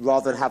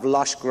 rather than have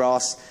lush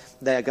grass,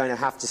 they are going to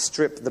have to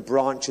strip the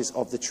branches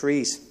of the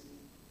trees.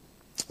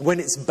 When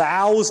its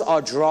boughs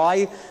are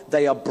dry,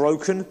 they are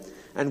broken,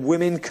 and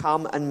women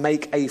come and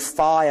make a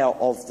fire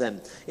of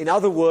them. In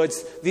other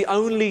words, the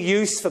only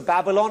use for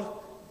Babylon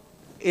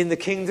in the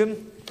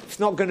kingdom, it's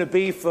not going to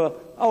be for,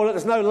 oh, look,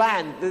 there's no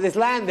land. There's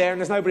land there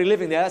and there's nobody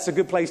living there. That's a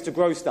good place to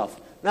grow stuff.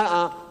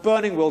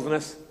 Burning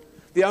wilderness.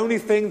 The only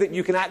thing that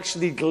you can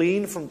actually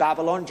glean from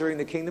Babylon during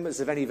the kingdom that's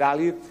of any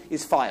value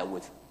is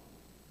firewood.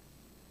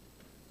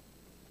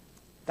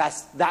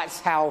 That's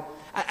how...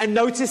 And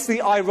notice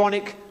the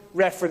ironic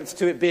reference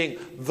to it being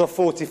the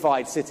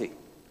fortified city.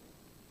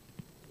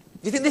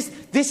 Do you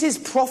think this is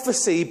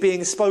prophecy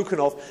being spoken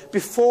of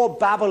before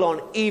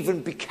Babylon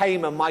even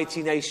became a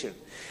mighty nation?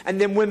 And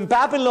then when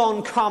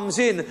Babylon comes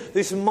in,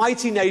 this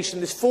mighty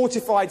nation, this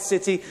fortified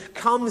city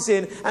comes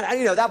in, and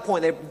at that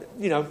point,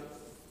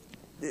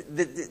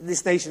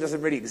 this nation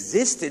doesn't really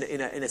exist in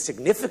a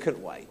significant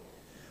way.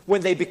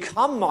 When they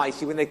become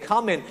mighty, when they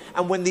come in,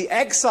 and when the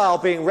exile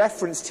being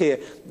referenced here,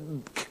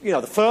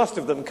 the first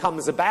of them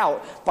comes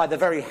about by the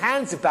very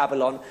hands of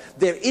Babylon,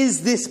 there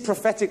is this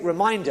prophetic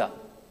reminder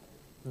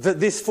that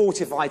this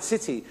fortified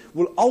city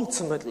will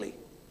ultimately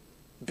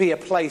be a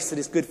place that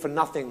is good for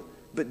nothing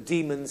but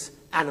demons,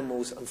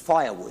 animals, and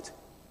firewood,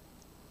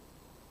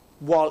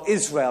 while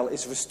Israel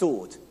is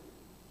restored,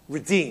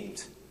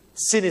 redeemed,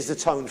 sin is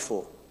atoned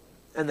for,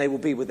 and they will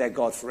be with their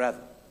God forever.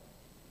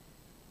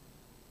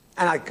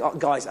 And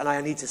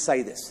I need to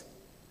say this.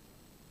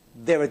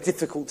 There are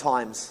difficult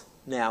times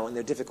now, and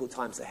there are difficult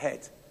times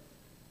ahead,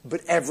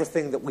 but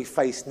everything that we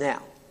face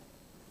now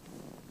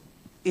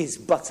is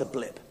but a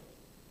blip.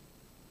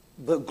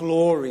 but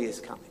glory is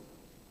coming.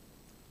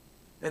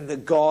 And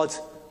that God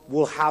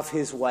will have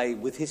his way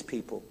with his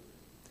people.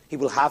 He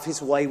will have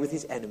his way with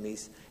his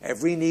enemies.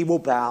 Every knee will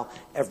bow,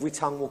 every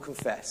tongue will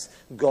confess.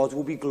 God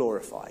will be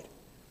glorified.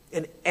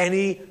 And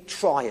any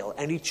trial,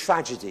 any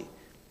tragedy,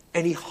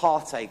 any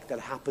heartache that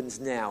happens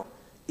now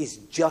is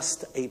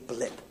just a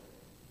blip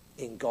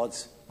in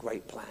God's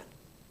great plan.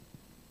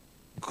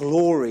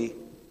 Glory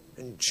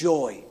and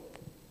joy,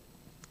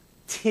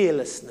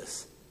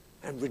 tearlessness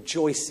and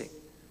rejoicing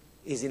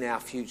is in our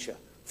future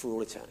for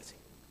all eternity.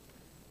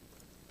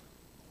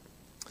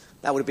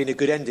 That would have been a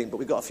good ending, but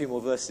we've got a few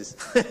more verses.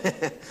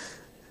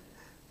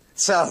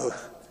 So,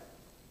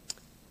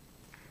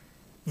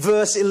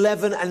 verse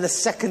 11 and the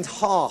second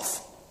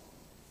half.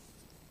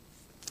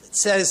 It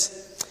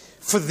says,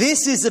 for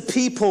this is a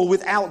people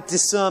without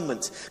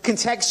discernment.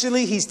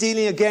 Contextually, he's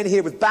dealing again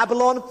here with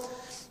Babylon.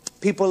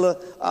 People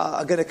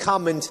are going to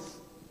come and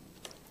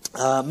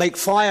make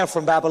fire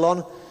from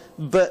Babylon,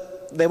 but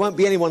there won't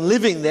be anyone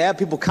living there,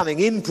 people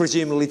coming in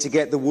presumably to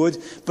get the wood.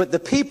 But the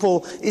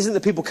people isn't the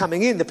people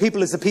coming in. The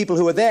people is the people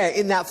who are there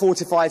in that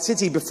fortified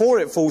city before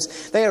it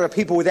falls. They are a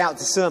people without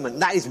discernment.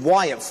 That is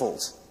why it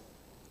falls.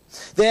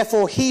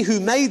 Therefore he who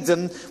made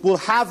them will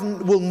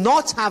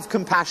not have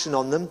compassion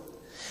on them,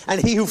 and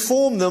he who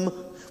formed them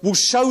will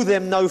show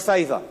them no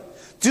favour.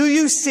 Do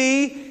you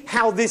see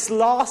how this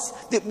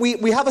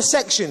we have a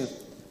section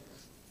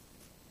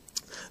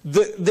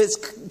that's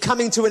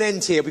coming to an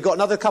end here. We've got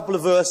another couple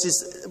of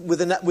verses with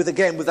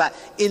that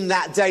in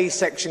that day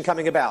section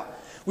coming about.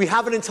 We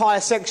have an entire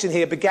section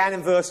here, began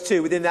in verse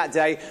 2, within that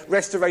day,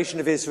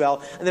 restoration of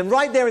Israel. And then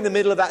right there in the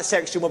middle of that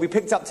section, where we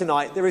picked up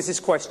tonight, there is this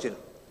question.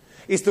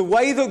 Is the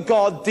way that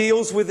God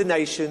deals with the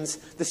nations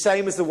the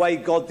same as the way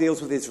God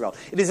deals with Israel?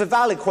 It is a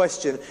valid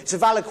question. It's a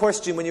valid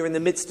question when you're in the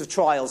midst of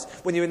trials,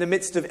 when you're in the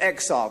midst of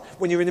exile,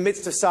 when you're in the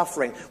midst of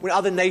suffering, when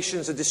other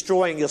nations are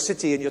destroying your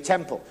city and your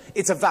temple.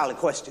 It's a valid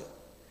question.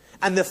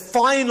 And the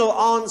final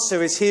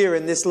answer is here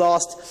in this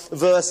last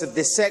verse of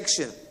this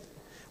section,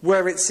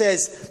 where it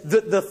says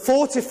that the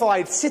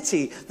fortified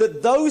city,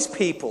 that those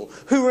people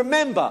who,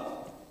 remember,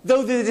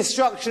 though the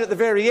destruction at the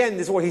very end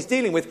is what he's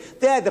dealing with,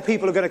 they're the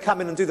people who are going to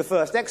come in and do the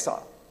first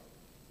exile.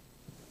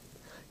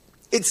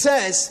 It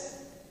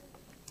says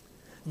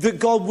that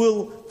God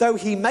will, though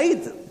he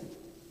made them,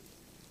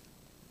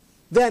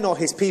 they're not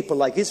his people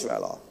like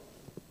Israel are.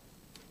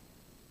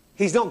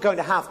 He's not going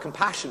to have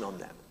compassion on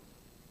them.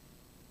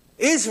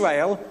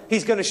 Israel,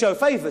 he's going to show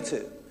favour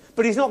to,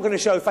 but he's not going to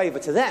show favour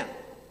to them.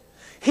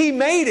 He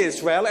made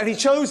Israel and he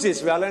chose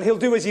Israel, and he'll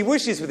do as he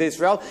wishes with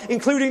Israel,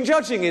 including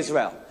judging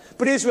Israel.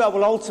 But Israel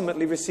will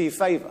ultimately receive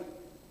favour.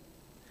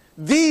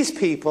 These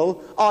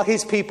people are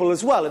his people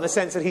as well, in the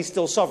sense that he's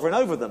still sovereign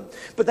over them.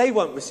 But they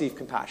won't receive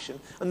compassion,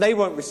 and they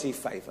won't receive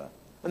favour,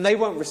 and they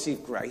won't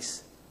receive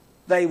grace.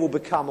 They will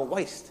become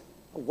a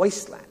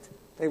wasteland.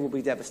 They will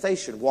be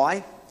devastation.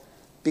 Why?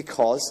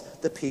 Because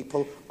the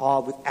people are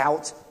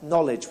without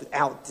knowledge,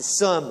 without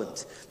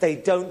discernment. They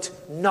don't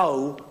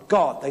know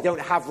God. They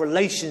don't have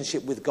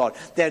relationship with God.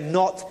 They're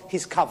not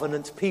his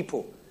covenant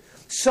people.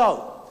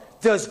 So,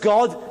 does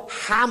God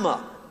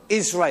hammer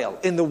Israel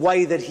in the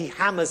way that he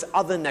hammers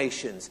other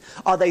nations?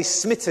 Are they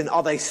smitten?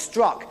 Are they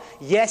struck?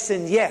 Yes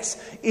and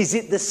yes. Is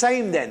it the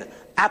same then?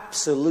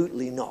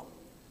 Absolutely not.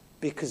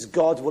 Because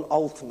God will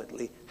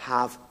ultimately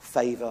have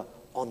favour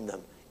on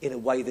them in a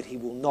way that he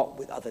will not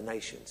with other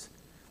nations.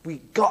 We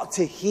got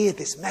to hear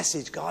this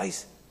message,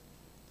 guys.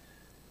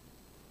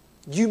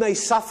 You may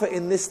suffer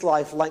in this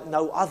life like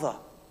no other,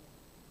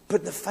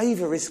 but the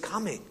favour is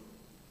coming.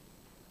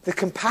 The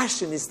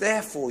compassion is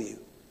there for you.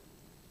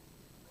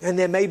 And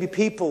there may be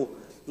people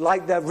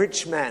like that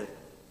rich man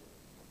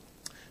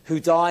who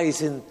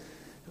dies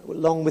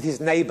along with his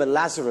neighbour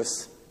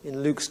Lazarus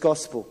in Luke's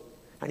Gospel.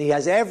 And he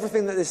has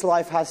everything that this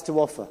life has to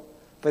offer,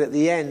 but at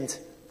the end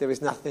there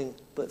is nothing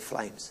but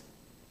flames.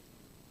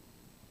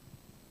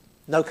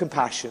 No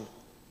compassion,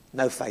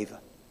 no favour.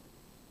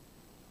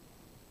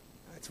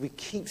 As we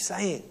keep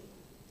saying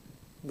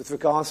with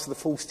regards to the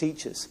false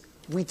teachers,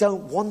 we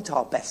don't want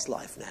our best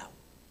life now.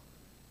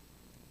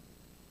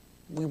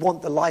 We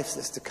want the life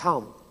that's to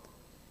come.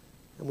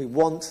 And we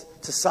want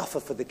to suffer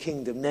for the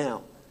kingdom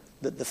now,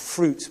 that the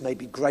fruit may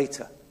be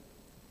greater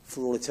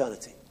for all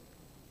eternity.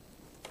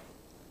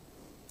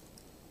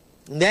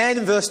 And then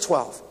in verse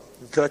 12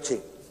 and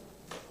 13,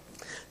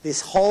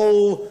 this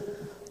whole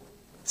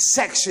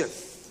section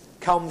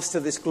comes to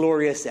this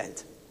glorious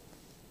end.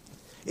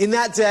 In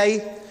that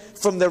day,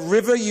 from the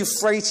river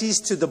Euphrates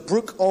to the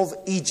brook of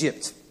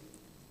Egypt.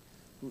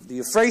 The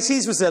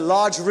Euphrates was a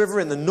large river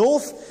in the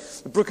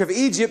north. The brook of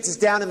Egypt is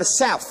down in the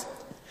south.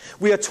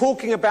 We are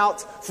talking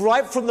about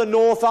right from the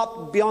north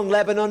up beyond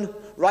Lebanon,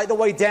 right the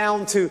way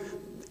down to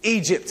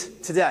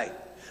Egypt today.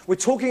 We're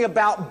talking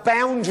about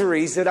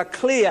boundaries that are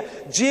clear,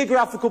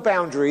 geographical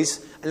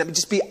boundaries. And let me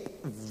just be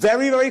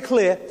very, very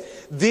clear.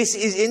 This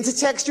is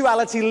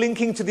intertextuality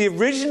linking to the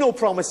original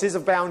promises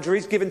of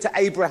boundaries given to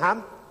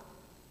Abraham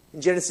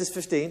in Genesis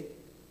 15.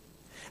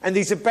 And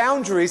these are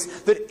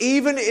boundaries that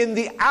even in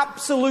the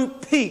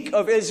absolute peak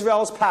of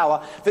Israel's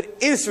power, that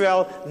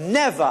Israel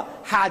never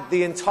had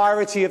the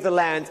entirety of the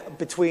land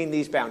between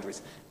these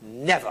boundaries.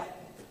 Never.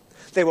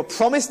 They were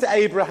promised to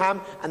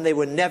Abraham and they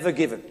were never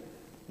given.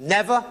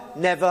 Never,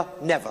 never,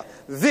 never.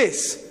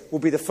 This will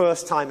be the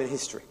first time in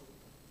history.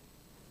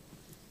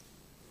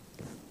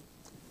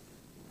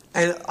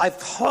 And I've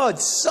heard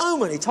so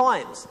many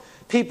times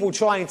people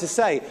trying to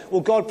say, well,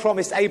 God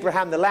promised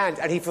Abraham the land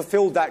and he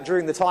fulfilled that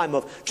during the time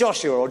of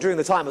Joshua or during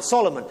the time of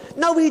Solomon.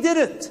 No, he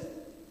didn't.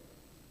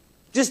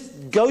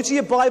 Just go to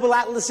your Bible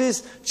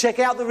atlases, check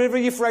out the river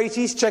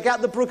Euphrates, check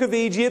out the brook of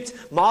Egypt,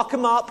 mark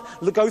them up,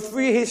 go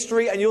through your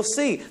history, and you'll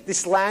see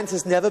this land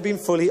has never been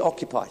fully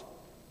occupied.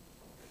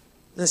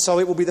 And so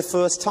it will be the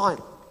first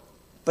time,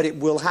 but it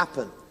will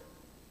happen.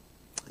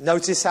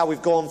 Notice how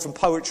we've gone from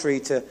poetry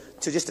to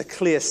just a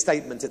clear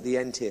statement at the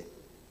end here.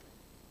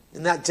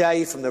 In that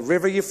day, from the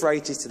river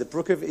Euphrates to the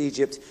brook of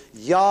Egypt,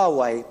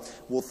 Yahweh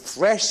will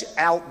thresh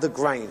out the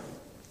grain.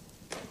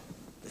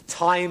 The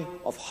time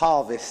of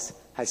harvest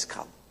has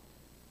come.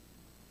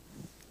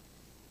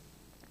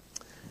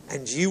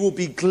 And you will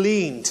be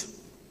gleaned.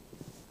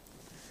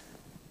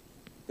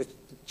 The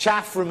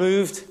chaff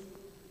removed,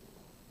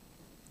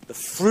 the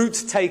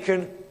fruit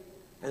taken,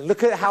 and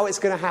look at how it's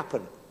going to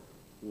happen.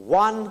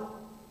 One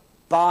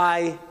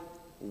by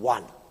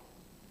one.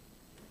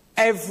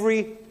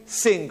 Every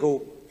single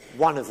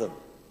one of them.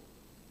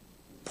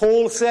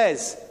 Paul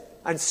says,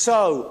 and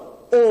so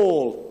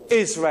all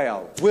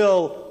Israel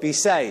will be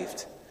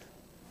saved.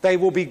 They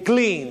will be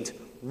gleaned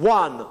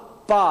one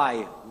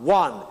by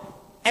one.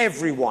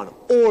 Everyone,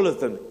 all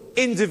of them,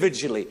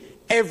 individually,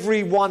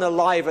 everyone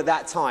alive at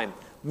that time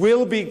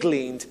will be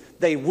gleaned.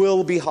 They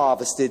will be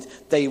harvested.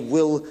 They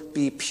will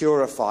be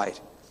purified.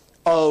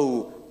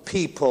 O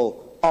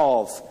people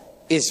of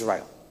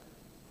Israel.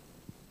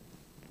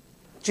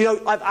 Do you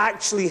know, I've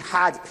actually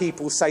had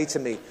people say to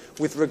me,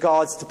 with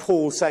regards to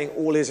Paul saying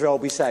all Israel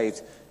be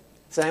saved,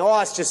 saying, oh,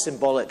 that's just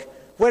symbolic.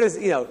 Where does,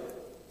 it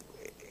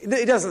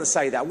doesn't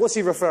say that. What's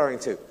he referring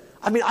to?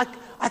 I mean,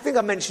 I think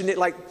I mentioned it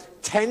like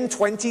 10,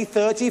 20,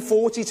 30,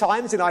 40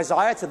 times in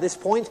Isaiah to this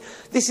point.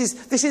 This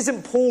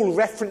isn't Paul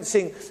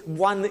referencing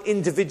one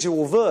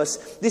individual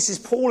verse. This is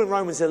Paul in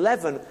Romans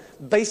 11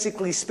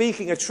 basically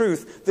speaking a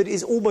truth that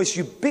is almost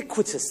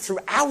ubiquitous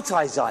throughout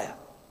Isaiah.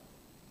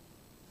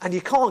 And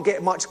you can't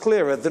get much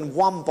clearer than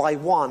one by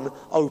one,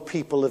 O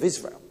people of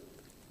Israel.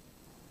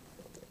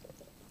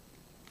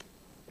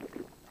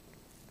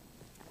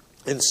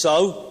 And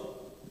so,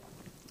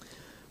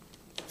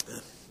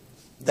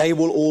 they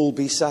will all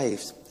be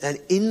saved. And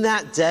in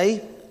that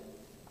day,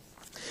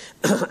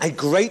 a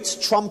great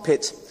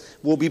trumpet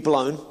will be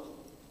blown.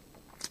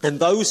 And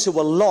those who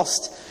were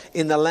lost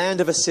in the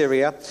land of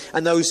Assyria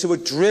and those who were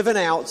driven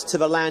out to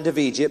the land of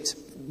Egypt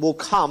will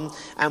come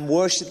and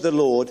worship the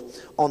Lord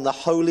on the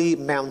holy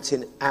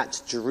mountain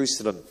at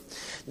Jerusalem.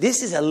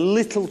 This is a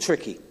little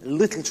tricky,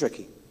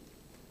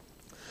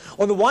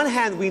 On the one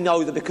hand, we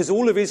know that because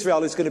all of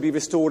Israel is going to be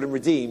restored and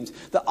redeemed,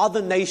 that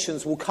other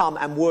nations will come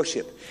and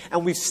worship.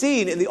 And we've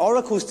seen in the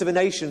oracles to the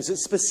nations that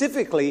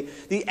specifically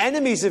the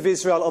enemies of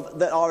Israel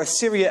that are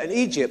Assyria and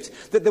Egypt,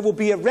 that there will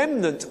be a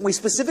remnant. We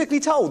specifically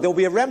told there will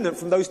be a remnant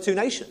from those two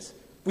nations.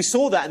 We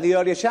saw that in the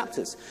earlier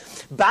chapters.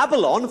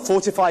 Babylon,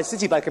 fortified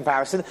city by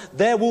comparison,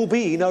 there will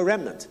be no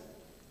remnant.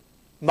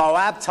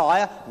 Moab,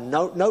 Tyre,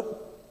 nope.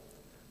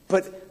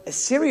 But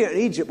Assyria and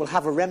Egypt will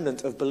have a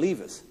remnant of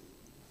believers.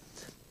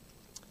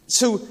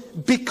 So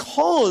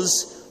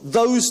because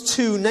those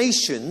two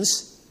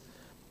nations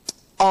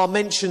are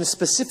mentioned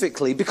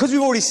specifically, because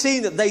we've already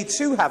seen that they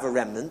too have a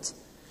remnant,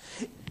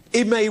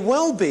 it may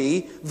well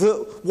be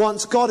that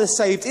once God has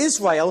saved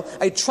Israel,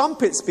 a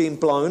trumpet's been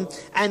blown,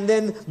 and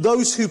then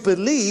those who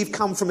believe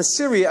come from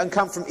Assyria and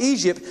come from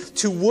Egypt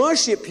to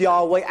worship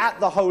Yahweh at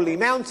the holy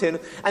mountain,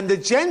 and the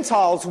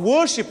Gentiles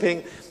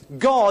worshipping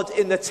God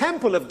in the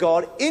temple of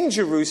God in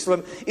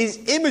Jerusalem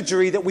is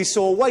imagery that we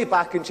saw way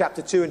back in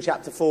chapter 2 and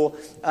chapter 4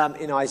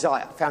 in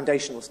Isaiah,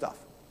 foundational stuff.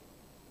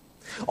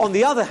 On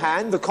the other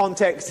hand, the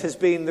context has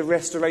been the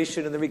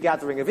restoration and the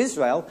regathering of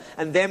Israel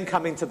and them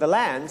coming to the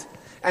land.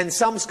 And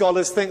some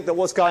scholars think that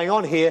what's going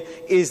on here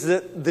is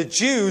that the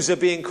Jews are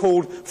being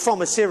called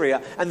from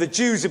Assyria and the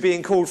Jews are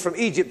being called from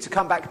Egypt to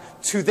come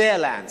back to their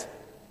land.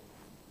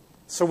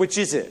 So which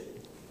is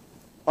it?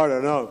 I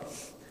don't know.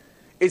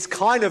 It's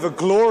kind of a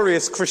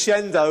glorious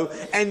crescendo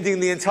ending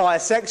the entire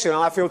section, and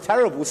I feel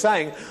terrible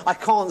saying I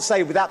can't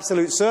say with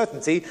absolute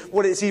certainty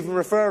what it's even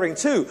referring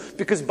to,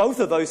 because both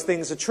of those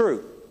things are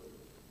true.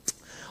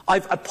 I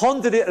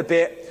pondered it a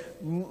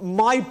bit.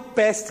 My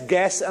best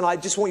guess, and I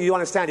just want you to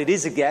understand it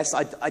is a guess,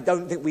 I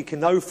don't think we can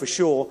know for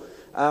sure,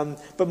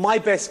 but my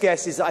best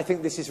guess is that I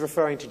think this is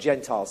referring to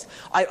Gentiles.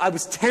 I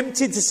was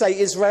tempted to say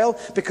Israel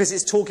because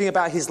it's talking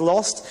about his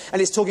lost, and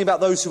it's talking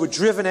about those who were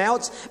driven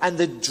out, and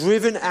the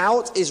driven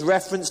out is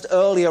referenced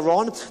earlier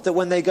on, that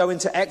when they go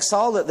into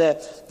exile,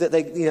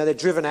 they're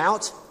driven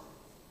out,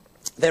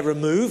 they're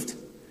removed,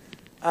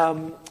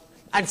 and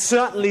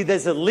certainly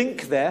there's a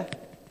link there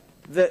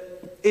that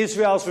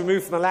Israel's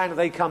removed from the land and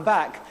they come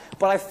back.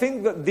 But I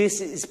think that this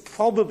is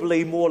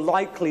probably more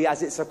likely,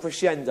 as it's a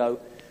crescendo,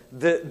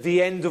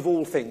 the end of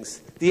all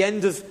things. The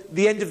end of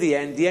the end,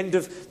 the end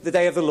of the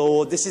day of the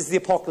Lord. This is the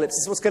apocalypse.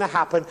 This is what's going to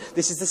happen.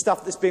 This is the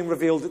stuff that's being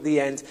revealed at the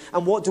end.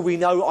 And what do we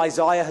know?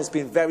 Isaiah has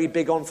been very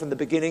big on from the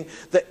beginning,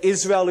 that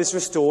Israel is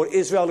restored,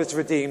 Israel is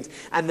redeemed,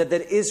 and that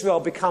Israel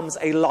becomes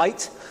a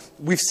light.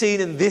 We've seen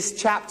in this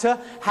chapter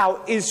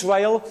how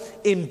Israel,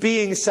 in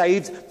being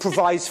saved,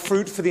 provides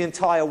fruit for the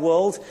entire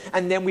world.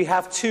 And then we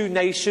have two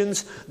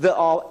nations that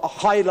are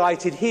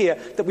highlighted here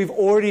that we've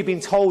already been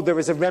told there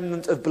is a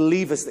remnant of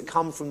believers that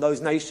come from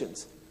those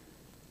nations.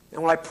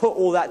 And when I put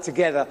all that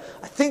together,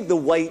 I think the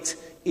weight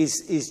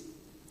is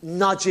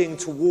nudging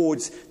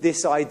towards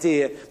this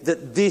idea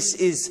that this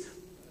is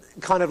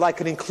kind of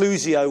like an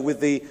inclusio with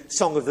the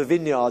Song of the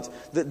Vineyard,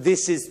 that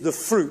this is the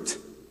fruit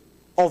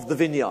of the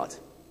vineyard.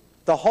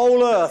 The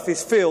whole earth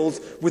is filled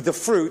with the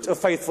fruit of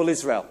faithful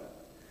Israel.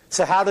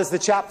 So how does the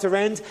chapter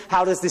end?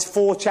 How does this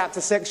 4-chapter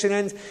section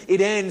end?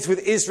 It ends with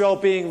Israel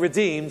being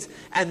redeemed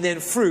and then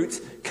fruit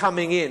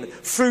coming in.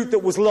 Fruit that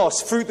was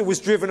lost, fruit that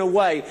was driven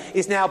away,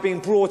 is now being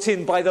brought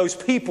in by those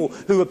people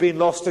who have been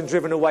lost and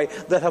driven away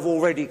that have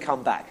already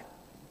come back.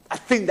 I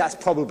think that's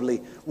probably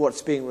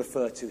what's being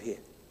referred to here.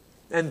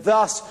 And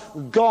thus,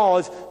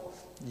 God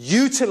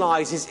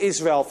utilizes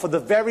Israel for the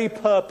very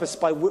purpose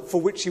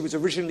for which he was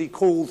originally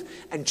called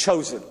and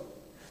chosen,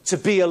 to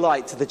be a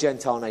light to the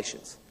Gentile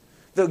nations.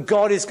 That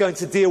God is going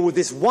to deal with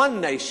this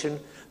one nation,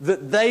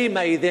 that they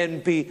may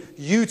then be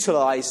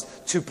utilized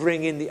to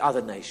bring in the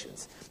other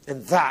nations.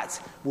 And that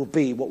will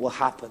be what will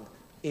happen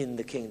in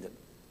the kingdom.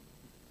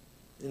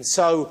 And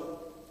so,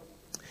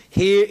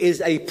 here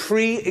is a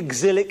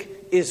pre-exilic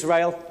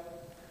Israel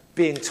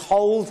being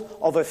told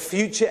of a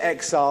future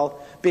exile,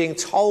 being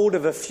told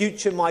of a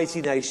future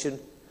mighty nation,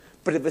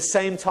 but at the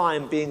same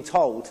time being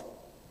told,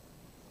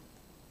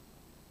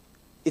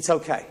 it's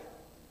okay.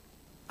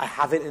 I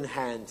have it in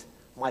hand.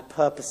 My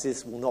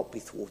purposes will not be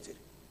thwarted.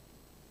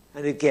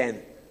 And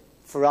again,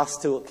 for us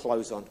to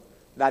close on,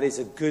 that is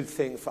a good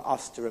thing for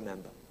us to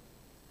remember.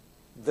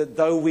 That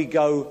though we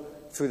go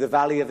through the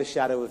valley of the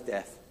shadow of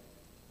death,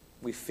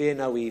 we fear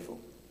no evil,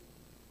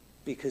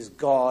 because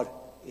God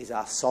is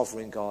our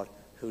sovereign God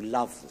who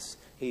loves us.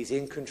 He's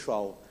in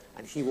control,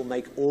 and he will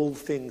make all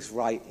things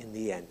right in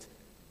the end.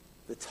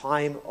 The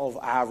time of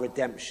our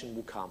redemption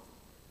will come.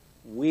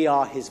 We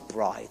are his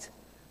bride.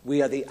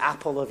 We are the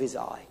apple of his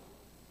eye.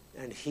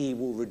 And he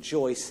will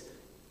rejoice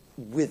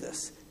with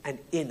us and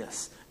in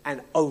us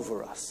and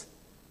over us.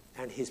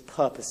 And his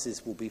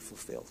purposes will be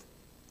fulfilled.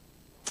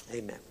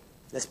 Amen.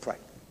 Let's pray.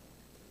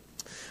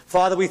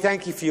 Father, we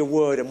thank you for your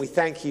word, and we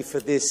thank you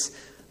for this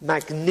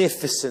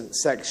magnificent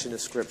section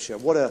of Scripture.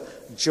 What a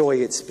joy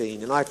it's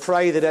been. And I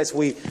pray that as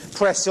we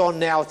press on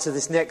now to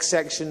this next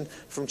section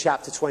from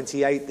chapter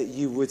 28, that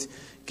you would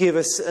give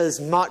us as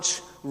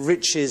much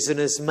riches and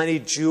as many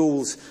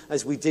jewels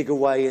as we dig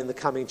away in the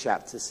coming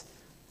chapters.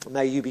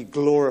 May you be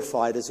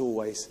glorified as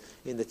always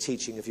in the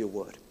teaching of your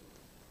word.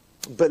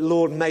 But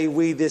Lord, may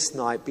we this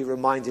night be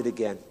reminded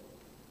again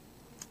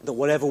that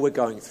whatever we're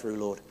going through,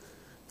 Lord,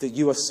 that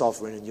you are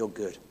sovereign and you're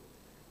good,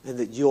 and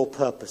that your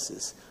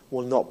purposes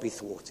will not be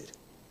thwarted,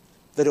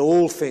 that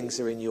all things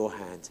are in your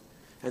hand,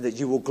 and that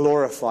you will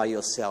glorify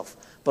yourself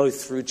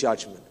both through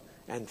judgment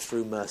and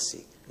through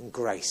mercy and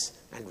grace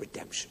and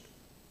redemption.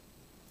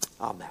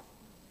 Amen.